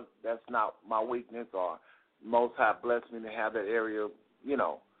know what, that's not my weakness, or Most High blessed me to have that area, you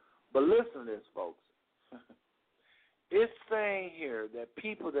know. But listen to this, folks. It's saying here that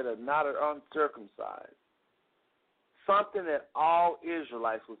people that are not uncircumcised, something that all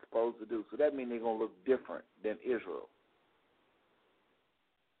Israelites were supposed to do. So that means they're going to look different than Israel.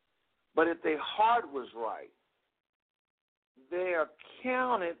 But if their heart was right, they are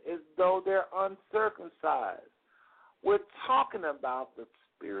counted as though they're uncircumcised. We're talking about the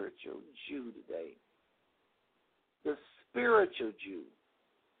spiritual Jew today. The spiritual Jew.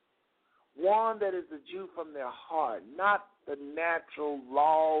 One that is a Jew from their heart, not the natural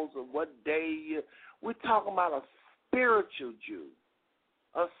laws of what day. We're talking about a spiritual Jew,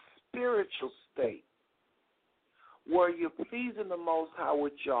 a spiritual state, where you're pleasing the Most High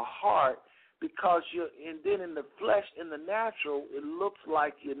with your heart, because and then in the flesh, in the natural, it looks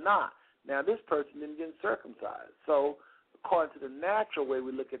like you're not. Now, this person didn't get circumcised. So, according to the natural way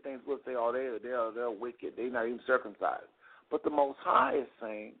we look at things, we'll say, oh, they're wicked. They're not even circumcised. But the Most High is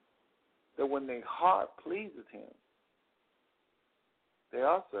saying that when their heart pleases Him, they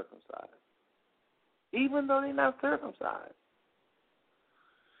are circumcised, even though they're not circumcised.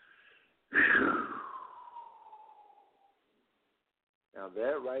 Now,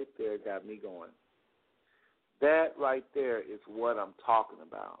 that right there got me going. That right there is what I'm talking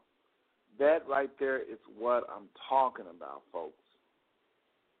about. That right there is what I'm talking about, folks.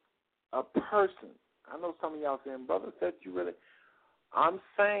 A person. I know some of y'all saying, brother, said you really. I'm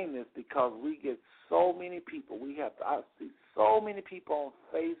saying this because we get so many people. I see so many people on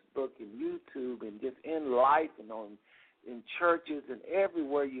Facebook and YouTube and just in life and in churches and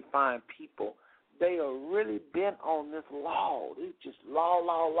everywhere you find people. They are really bent on this law. It's just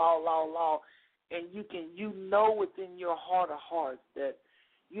law. And you know within your heart of hearts that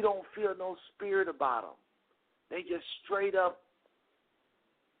you don't feel no spirit about them. They just straight up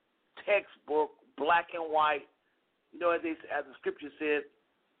textbook, black and white. You know, as the scripture said,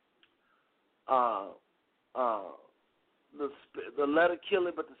 the letter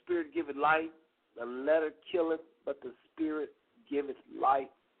killeth, but the spirit giveth life. The letter killeth, but the spirit giveth life.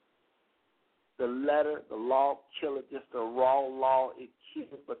 The letter, the law killeth, just the raw law, it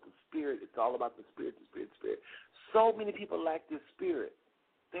kills, but the spirit, it's all about the spirit. So many people lack this spirit.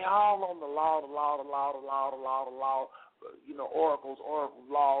 They all on the law, you know, oracles,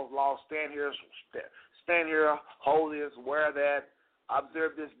 laws, stand here, hold this, wear that,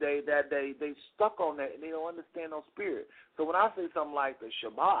 observe this day, that day. They stuck on that, and they don't understand no spirit. So when I say something like the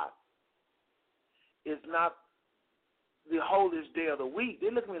Shabbat is not the holiest day of the week, they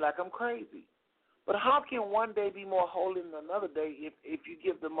look at me like I'm crazy. But how can one day be more holy than another day if you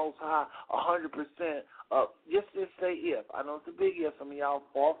give the Most High 100% of, just say if. I know it's a big if. Some of y'all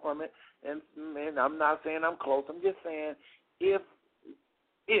fall from it, and I'm not saying I'm close. I'm just saying if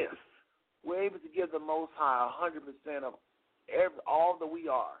we're able to give the Most High 100% of all that we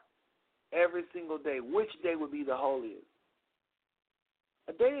are every single day, which day would be the holiest?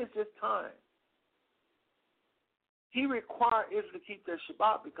 A day is just time. He required Israel to keep their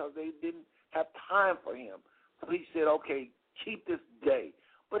Shabbat because they didn't have time for Him. So He said, okay, keep this day.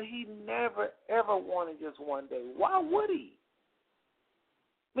 But He never, ever wanted just one day. Why would He?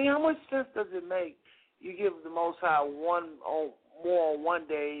 I mean, how much sense does it make you give the Most High more on one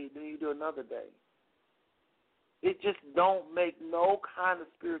day than you do another day? It just don't make no kind of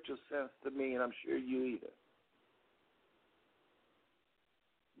spiritual sense to me, and I'm sure you either.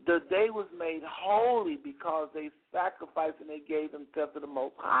 The day was made holy because they sacrificed and they gave themselves to the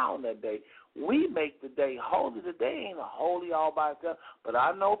Most High on that day. We make the day holy. The day ain't holy all by itself. But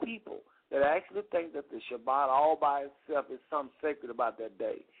I know people that actually think that the Shabbat all by itself is something sacred about that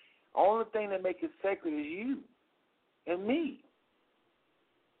day. Only thing that makes it sacred is you and me.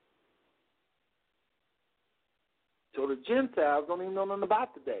 So the Gentiles don't even know nothing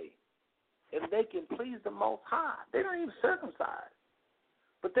about the day. And they can please the Most High. They don't even circumcise.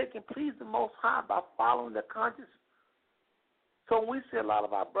 But they can please the Most High by following their conscience. So we see a lot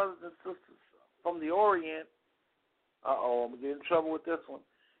of our brothers and sisters from the Orient, I'm going to get in trouble with this one,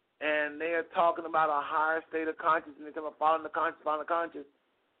 and they are talking about a higher state of consciousness, and they're talking about following the conscious.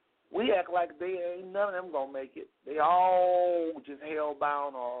 We act like ain't none of them going to make it. They all just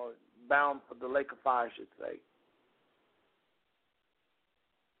hell-bound or bound for the lake of fire, I should say.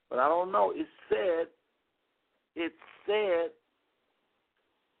 But I don't know. It said,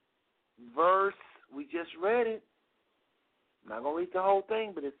 verse, we just read it. I'm not going to read the whole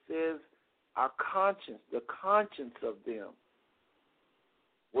thing, but it says our conscience, the conscience of them,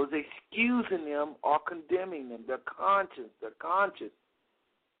 was excusing them or condemning them. Their conscience.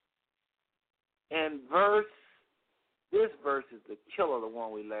 And this verse is the killer, the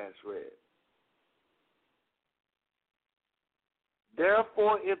one we last read.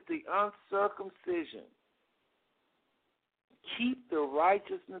 Therefore, if the uncircumcision keep the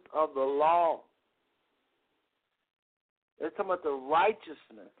righteousness of the law, they're talking about the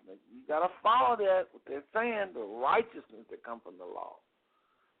righteousness. You got to follow that, what they're saying, the righteousness that comes from the law.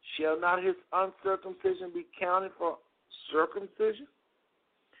 Shall not his uncircumcision be counted for circumcision?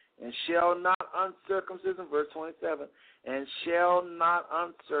 And shall not uncircumcision, verse 27, and shall not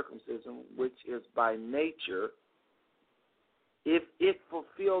uncircumcision, which is by nature, if it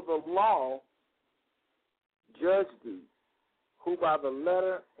fulfill the law, judge thee, who by the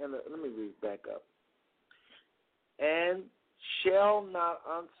letter, let me read back up. And shall not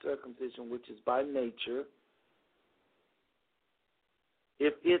uncircumcision, which is by nature,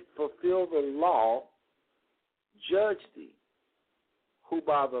 if it fulfill the law, judge thee, who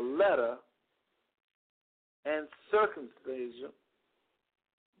by the letter and circumcision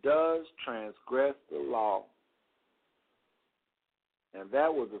does transgress the law. And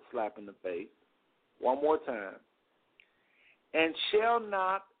that was a slap in the face. One more time. And shall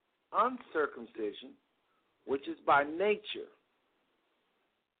not uncircumcision, which is by nature,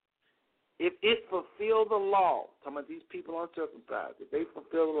 if it fulfill the law, talking about these people uncircumcised, if they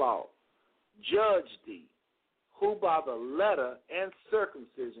fulfill the law, judge thee, who by the letter and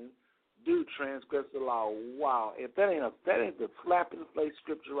circumcision do transgress the law. Wow, if that ain't the slap in the face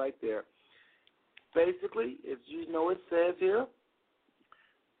scripture right there. Basically, if you know it says here,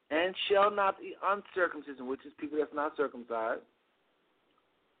 and shall not the uncircumcision, which is people that's not circumcised,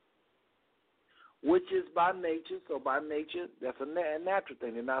 which is by nature. So by nature, that's a natural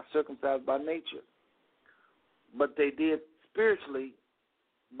thing. They're not circumcised by nature. But they did spiritually,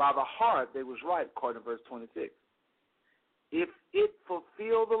 by the heart, they was right, according to verse 26. If it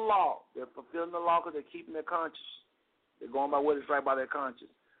fulfill the law, they're fulfilling the law because they're keeping their conscience. They're going by what is right by their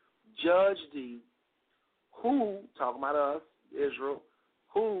conscience. Judge thee, who, talking about us, Israel,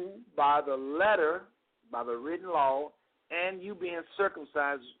 who by the letter, by the written law, and you being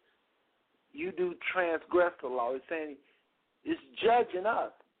circumcised, you do transgress the law. It's saying it's judging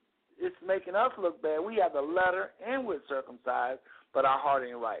us. It's making us look bad. We have the letter and we're circumcised, but our heart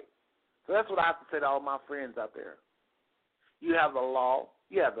ain't right. So that's what I have to say to all my friends out there. You have the law,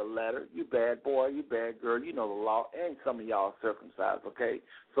 you have the letter, you bad boy, you bad girl, you know the law, and some of y'all are circumcised, okay?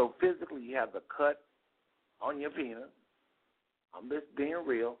 So physically you have the cut on your penis. I'm just being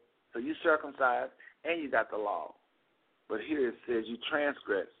real. So you circumcised and you got the law. But here it says you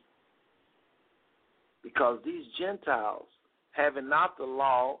transgress. Because these Gentiles, having not the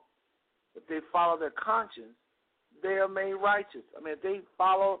law, if they follow their conscience, they are made righteous. I mean, if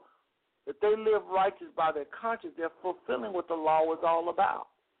they live righteous by their conscience, they're fulfilling what the law was all about.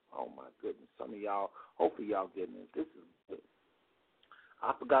 Oh, my goodness. Some of y'all, hopefully y'all getting this. This is good.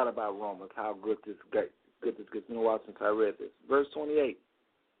 I forgot about Romans, how good this gets. It's been a while since I read this. Verse 28.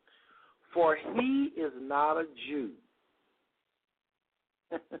 For he is not a Jew.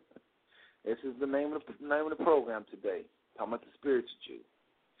 This is the name of the program today. Talking about the spiritual Jew.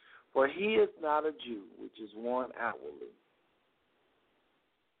 For he is not a Jew, which is one outwardly.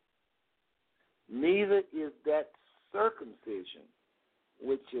 Neither is that circumcision,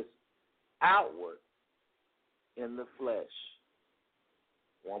 which is outward in the flesh.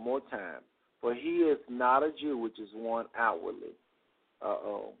 One more time. For he is not a Jew, which is one outwardly.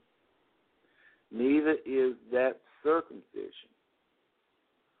 Neither is that circumcision,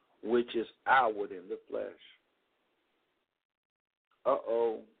 which is outward in the flesh.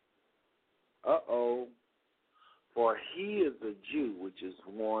 For he is a Jew, which is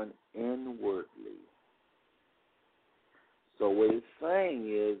one inwardly. So what it's saying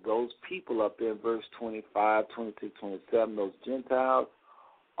is those people up there in verse 25, 26, 27, those Gentiles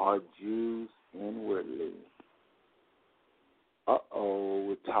are Jews inwardly.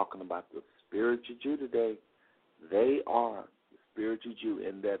 We're talking about the spiritual Jew today. They are the spiritual Jew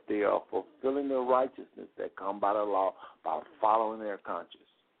in that they are fulfilling the righteousness that come by the law by following their conscience.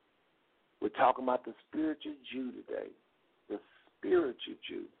 We're talking about the spiritual Jew today. The spiritual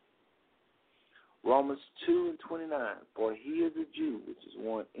Jew. Romans 2 and 29. For he is a Jew, which is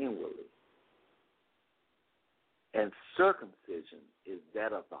one inwardly. And circumcision is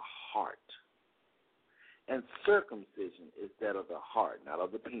that of the heart. And circumcision is that of the heart, not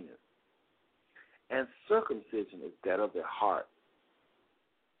of the penis. And circumcision is that of the heart,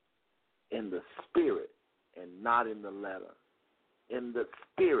 in the spirit and not in the letter. In the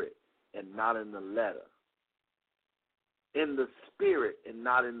spirit and not in the letter. In the spirit and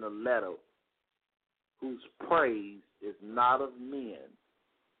not in the letter, whose praise is not of men.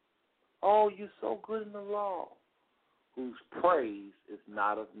 Oh, you're so good in the law. Whose praise is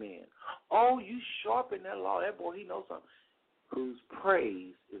not of men. Oh, you sharp in that law. That boy, he knows something. Whose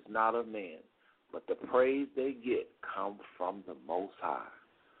praise is not of man, but the praise they get comes from the Most High.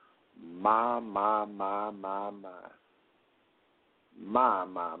 My.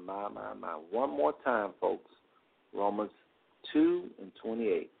 One more time, folks. Romans 2 and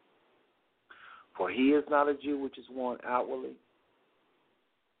 28. For he is not a Jew which is one outwardly,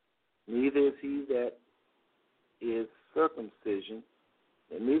 neither is he that is circumcision,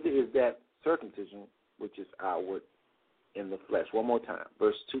 and neither is that circumcision which is outward in the flesh. One more time.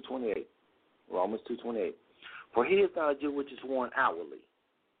 Verse 2:28. Romans 2:28. For he is not a Jew which is one outwardly.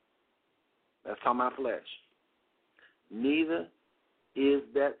 That's talking about flesh. Neither is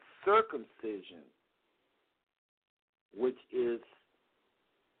that circumcision which is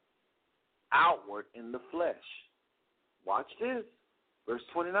outward in the flesh. Watch this. Verse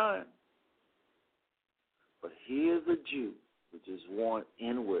 29. But he is a Jew, which is one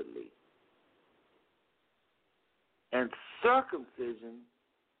inwardly. And circumcision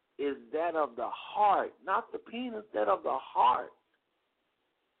is that of the heart, not the penis, that of the heart,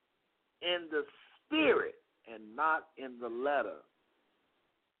 in the spirit and not in the letter.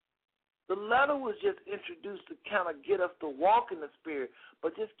 The letter was just introduced to kind of get us to walk in the spirit,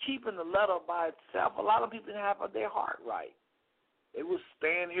 but just keeping the letter by itself, a lot of people didn't have their heart right. It was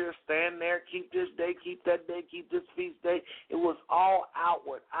stand here, stand there, keep this day, keep that day, keep this feast day. It was all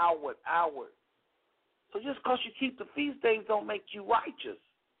outward. So just because you keep the feast days don't make you righteous.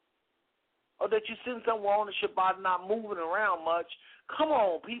 Or that you send someone on the Shabbat not moving around much. Come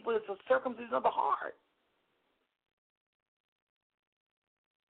on, people, it's a circumcision of the heart.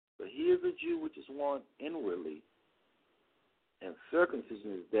 But he is a Jew which is one inwardly, and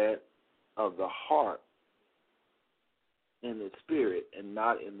circumcision is that of the heart, in the spirit and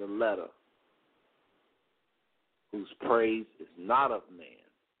not in the letter, whose praise is not of man,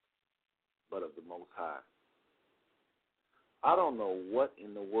 but of the Most High. I don't know what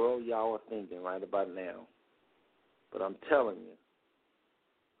in the world y'all are thinking right about now, but I'm telling you,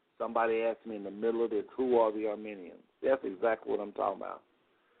 somebody asked me in the middle of this, who are the Armenians? That's exactly what I'm talking about.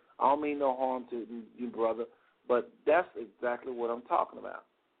 I don't mean no harm to you, brother, but that's exactly what I'm talking about.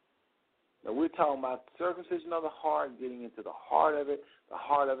 Now, we're talking about circumcision of the heart, getting into the heart of it,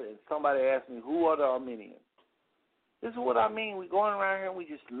 and somebody asked me, who are the Armenians? This is what I mean. We're going around here and we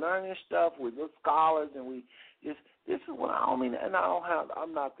just learning stuff with little scholars, and we just, this is what I don't mean, and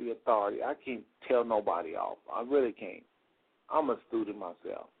I'm not the authority. I can't tell nobody off. I really can't. I'm a student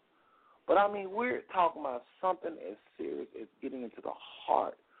myself. But, I mean, we're talking about something as serious as getting into the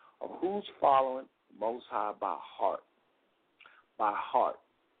heart of who's following the Most High by heart. By heart.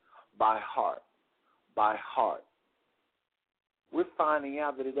 By heart. By heart. We're finding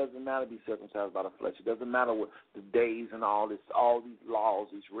out that it doesn't matter to be circumcised by the flesh. It doesn't matter what the days and all these laws,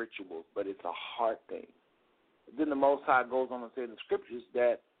 these rituals, but it's a heart thing. Then the Most High goes on to say in the scriptures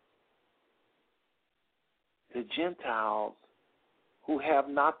that the Gentiles who have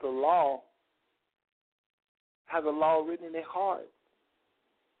not the law have the law written in their heart.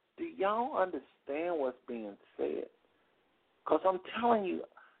 Do y'all understand what's being said? Because I'm telling you,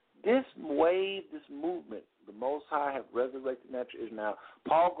 this wave, this movement, the Most High have resurrected natural Israel. Now,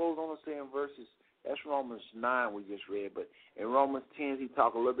 Paul goes on to say in verses, that's Romans 9 we just read, but in Romans 10 he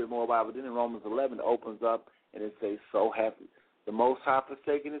talks a little bit more about it, but then in Romans 11 it opens up and it says, so hath the Most High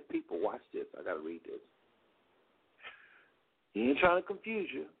forsaken his people. Watch this. I got to read this. He ain't trying to confuse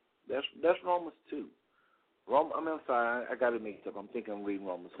you. That's Romans 2. I'm sorry, I got it mixed up. I'm thinking I'm reading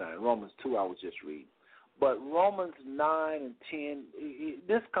Romans 9. Romans 2 I was just reading. But Romans 9 and 10,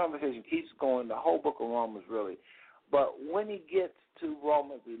 this conversation keeps going, the whole book of Romans really. But when he gets to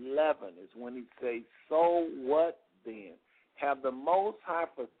Romans 11 is when he says, so what then? Have the Most High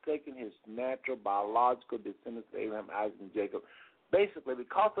forsaken his natural biological descendants of Abraham, Isaac, and Jacob? Basically,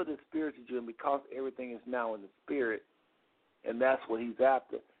 because of the spiritual Jew and because everything is now in the spirit, and that's what he's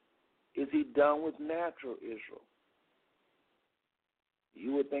after, is he done with natural Israel?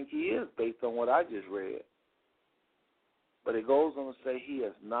 You would think he is based on what I just read. But it goes on to say he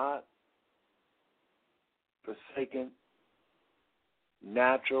has not forsaken,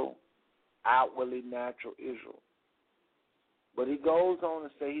 outwardly natural Israel. But he goes on to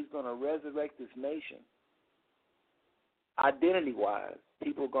say he's going to resurrect this nation. Identity-wise,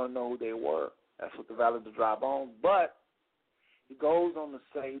 people are going to know who they were. That's what the Valley of the Dry Bones. But he goes on to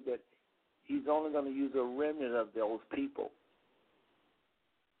say that he's only going to use a remnant of those people.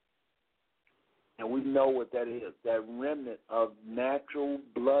 And we know what that is, that remnant of natural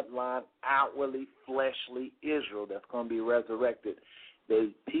bloodline, outwardly fleshly Israel that's going to be resurrected.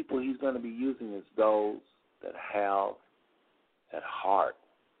 The people he's going to be using is those that have that heart.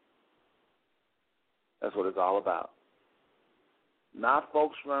 That's what it's all about. Not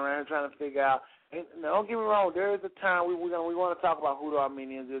folks running around trying to figure out. And don't get me wrong, there is a time we want to talk about who the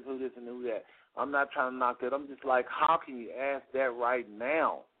Armenians is, who this and who that. I'm not trying to knock that. I'm just like, how can you ask that right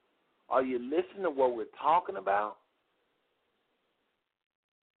now? Are you listening to what we're talking about?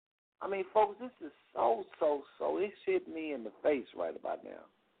 I mean, folks, this is so. It's hit me in the face right about now.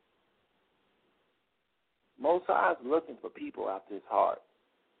 Most High is looking for people after his heart.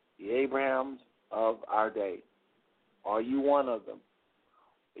 The Abrahams of our day. Are you one of them?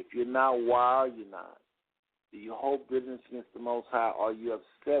 If you're not, why are you not? Do you hold bitterness against the Most High? Are you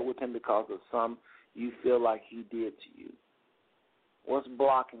upset with him because of some you feel like he did to you? What's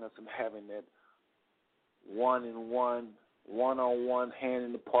blocking us from having that one-on-one, hand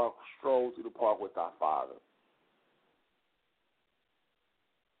in the park, stroll through the park with our Father?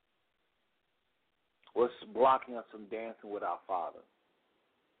 What's blocking us from dancing with our Father?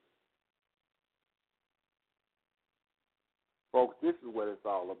 Folks, this is what it's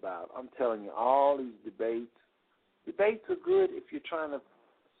all about. I'm telling you, all these debates are good if you're trying to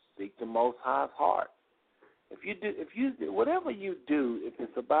seek the Most High's heart. If you do, whatever you do, if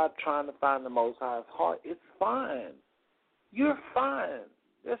it's about trying to find the Most High's heart, it's fine. You're fine.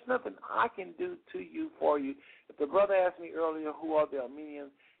 There's nothing I can do to you for you. If the brother asked me earlier who are the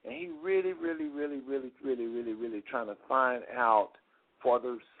Armenians, and he really trying to find out for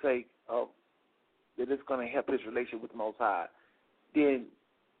the sake of that it's going to help his relationship with the Most High, then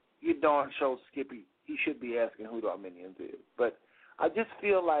you darn sure, Skippy, he should be asking who the Armenians is. But I just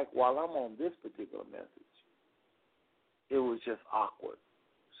feel like while I'm on this particular message, it was just awkward.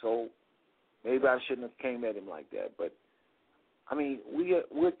 So maybe I shouldn't have came at him like that. But, I mean,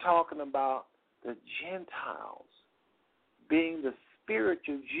 we're talking about the Gentiles being the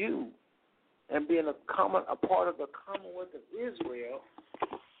spiritual Jew and being a part of the Commonwealth of Israel,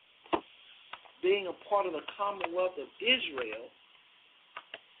 being a part of the Commonwealth of Israel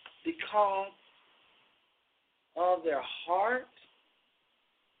because of their heart.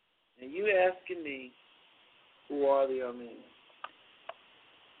 And you asking me, who are the Armenians?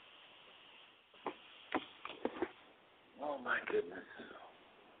 Oh, my goodness.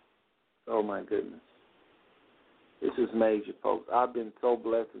 Oh, my goodness. This is major, folks. I've been so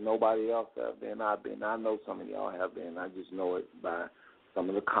blessed that nobody else has been. I know some of y'all have been. I just know it by some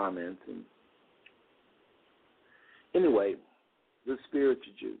of the comments. And anyway, the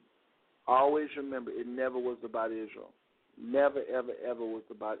spiritual Jew. Always remember, it never was about Israel. Never, ever, ever was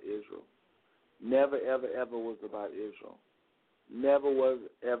about Israel. Never, ever, ever was about Israel. Never was,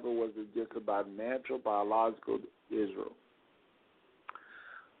 ever was it just about natural, biological Israel.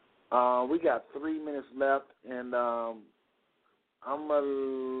 We got 3 minutes left, and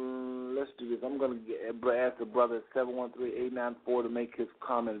let's do this. I'm going to ask the brother 713-894 to make his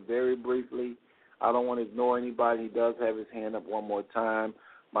comment very briefly. I don't want to ignore anybody. He does have his hand up one more time.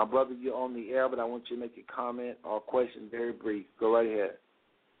 My brother, you're on the air, but I want you to make a comment or a question very brief. Go right ahead.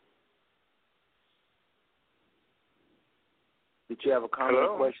 Did you have a comment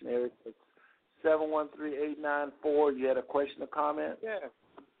or question, Eric? 713-894. You had a question or comment? Yeah.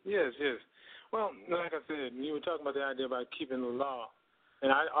 Yes. Well, like I said, you were talking about the idea about keeping the law,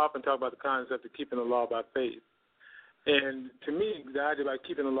 and I often talk about the concept of keeping the law by faith. And to me, the idea about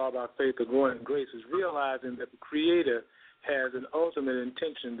keeping the law by faith or growing in grace is realizing that the Creator has an ultimate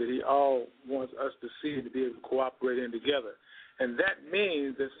intention that he all wants us to see and to be able to cooperate in together. And that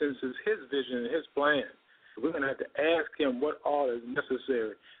means that since it's his vision and his plan, we're going to have to ask him what all is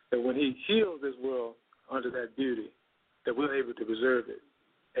necessary, that when he heals this world under that beauty, that we're able to preserve it.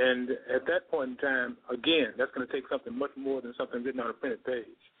 And at that point in time, again, that's going to take something much more than something written on a printed page.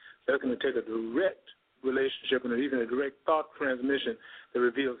 That's going to take a direct relationship and even a direct thought transmission that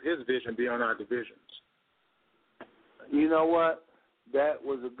reveals his vision beyond our divisions. You know what? That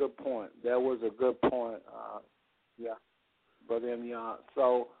was a good point. Yeah, Brother Emion.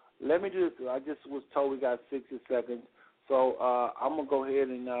 So let me do this. I just was told we got 60 seconds. So I'm going to go ahead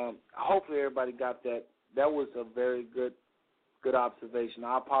and hopefully everybody got that. That was a very good Good observation.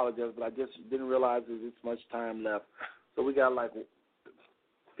 I apologize, but I just didn't realize there's this much time left. So we got like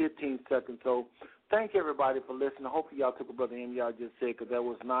 15 seconds. So thank everybody for listening. Hopefully y'all took what Brother Y'all just said, because that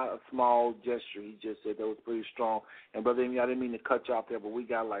was not a small gesture he just said. That was pretty strong. And Brother Y'all, I didn't mean to cut you off there, but we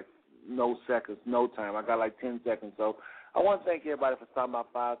got like no seconds, no time. I got like 10 seconds. So I want to thank everybody for stopping by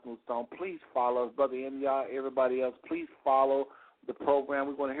Five Smooth Stone. Please follow us. Brother Y'all, everybody else, please follow the program.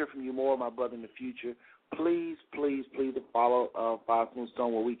 We're going to hear from you more, my brother, in the future. Please, please, please follow Five Smooth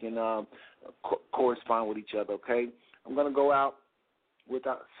Stone where we can correspond with each other, okay? I'm going to go out with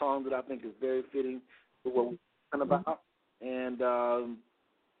a song that I think is very fitting for what we're talking about. And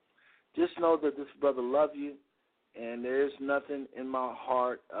just know that this brother loves you, and there's nothing in my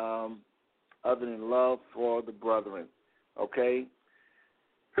heart other than love for the brethren, okay?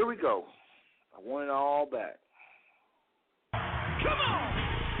 Here we go. I want it all back. Come on!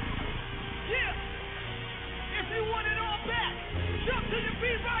 Yeah! If you want it all back, jump to your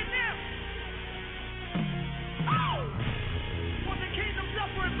feet right now! Oh! For the kingdom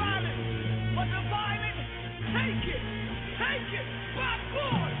suffereth violence, but the violent take it! Take it! By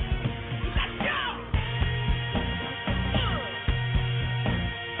force! Let's go!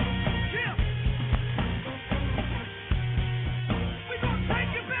 Yeah! We're gonna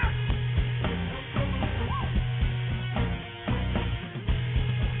take it back!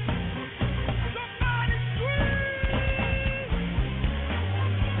 Somebody scream!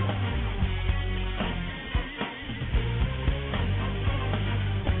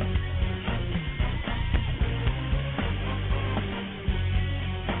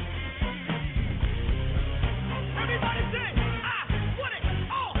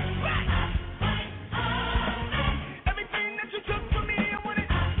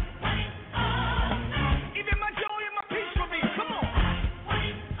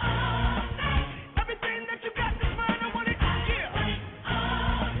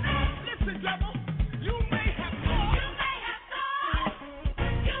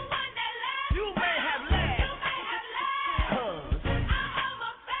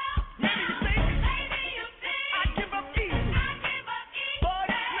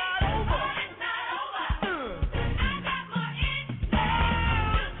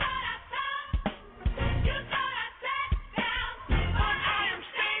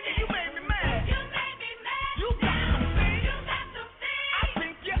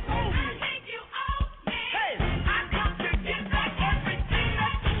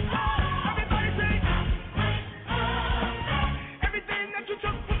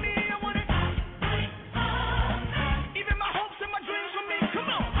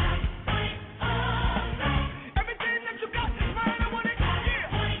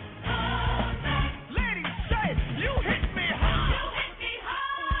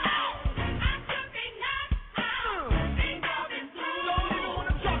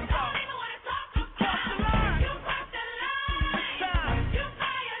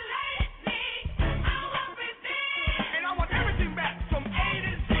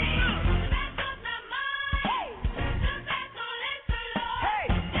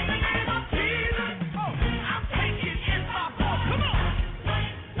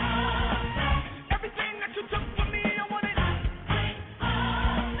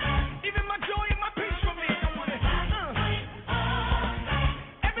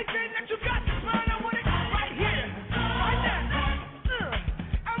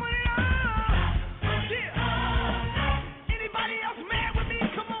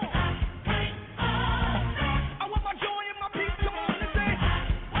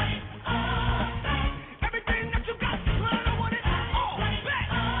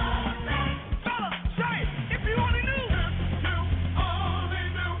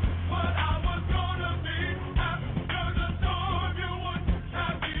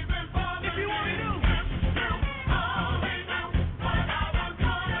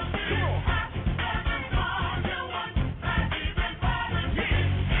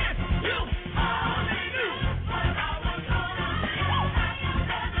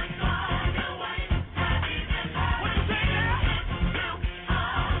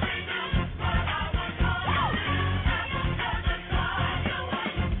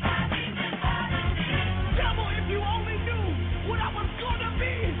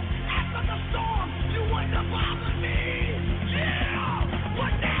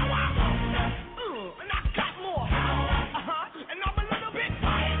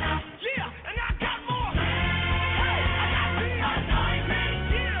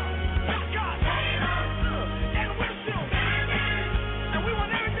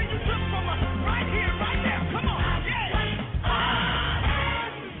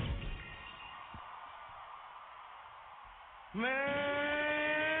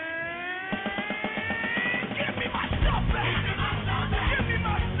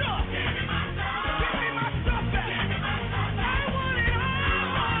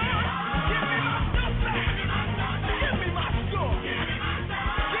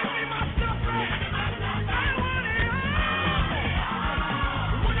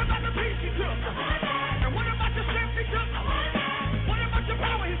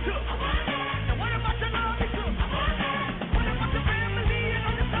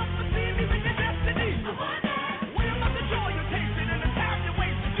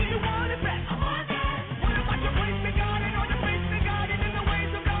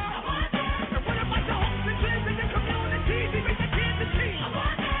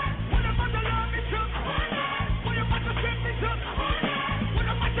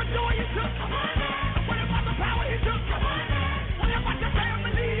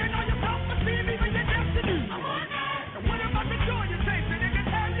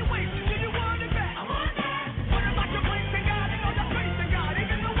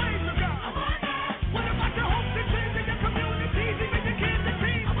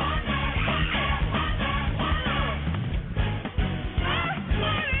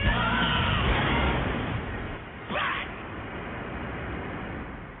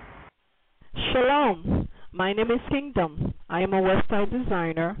 Shalom. My name is Kingdom. I am a website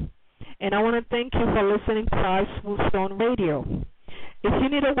designer, and I want to thank you for listening to Five Smooth Stone Radio. If you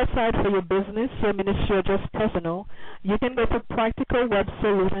need a website for your business, your ministry, or just personal, you can go to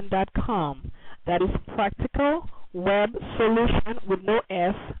practicalwebsolution.com. That is practicalwebsolution with no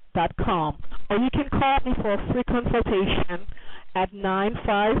S.com. Or you can call me for a free consultation at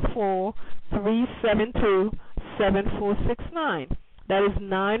 954-372-7469. That is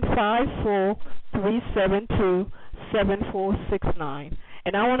 954-372-7469.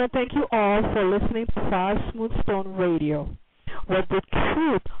 And I want to thank you all for listening to Five Smooth Stone Radio, where the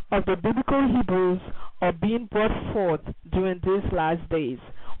truth of the biblical Hebrews are being brought forth during these last days,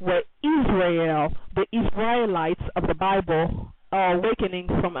 where Israel, the Israelites of the Bible, are awakening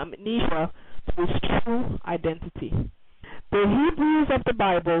from amnesia to its true identity. The Hebrews of the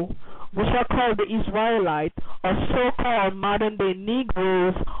Bible, which are called the Israelites, are so-called modern-day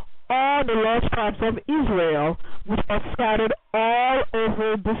Negroes, all the lost tribes of Israel, which are scattered all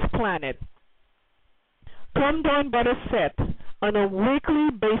over this planet. Come down, Brother Seth, on a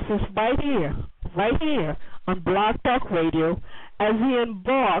weekly basis right here on Blog Talk Radio, as we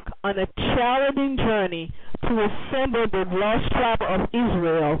embark on a challenging journey to assemble the lost tribe of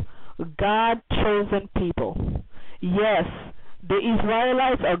Israel, God's chosen people. Yes, the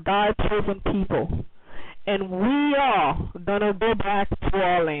Israelites are God's chosen people, and we are going to go back to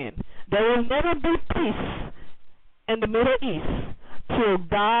our land. There will never be peace in the Middle East till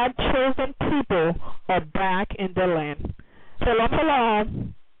God's chosen people are back in the land. Shalom,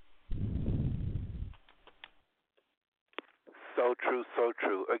 shalom. So true, so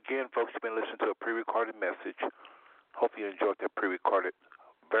true. Again, folks, you've been listening to a pre-recorded message. Hope you enjoyed that pre-recorded,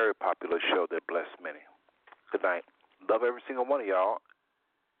 very popular show that blessed many. Good night. Love every single one of y'all,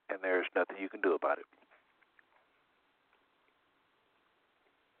 and there's nothing you can do about it.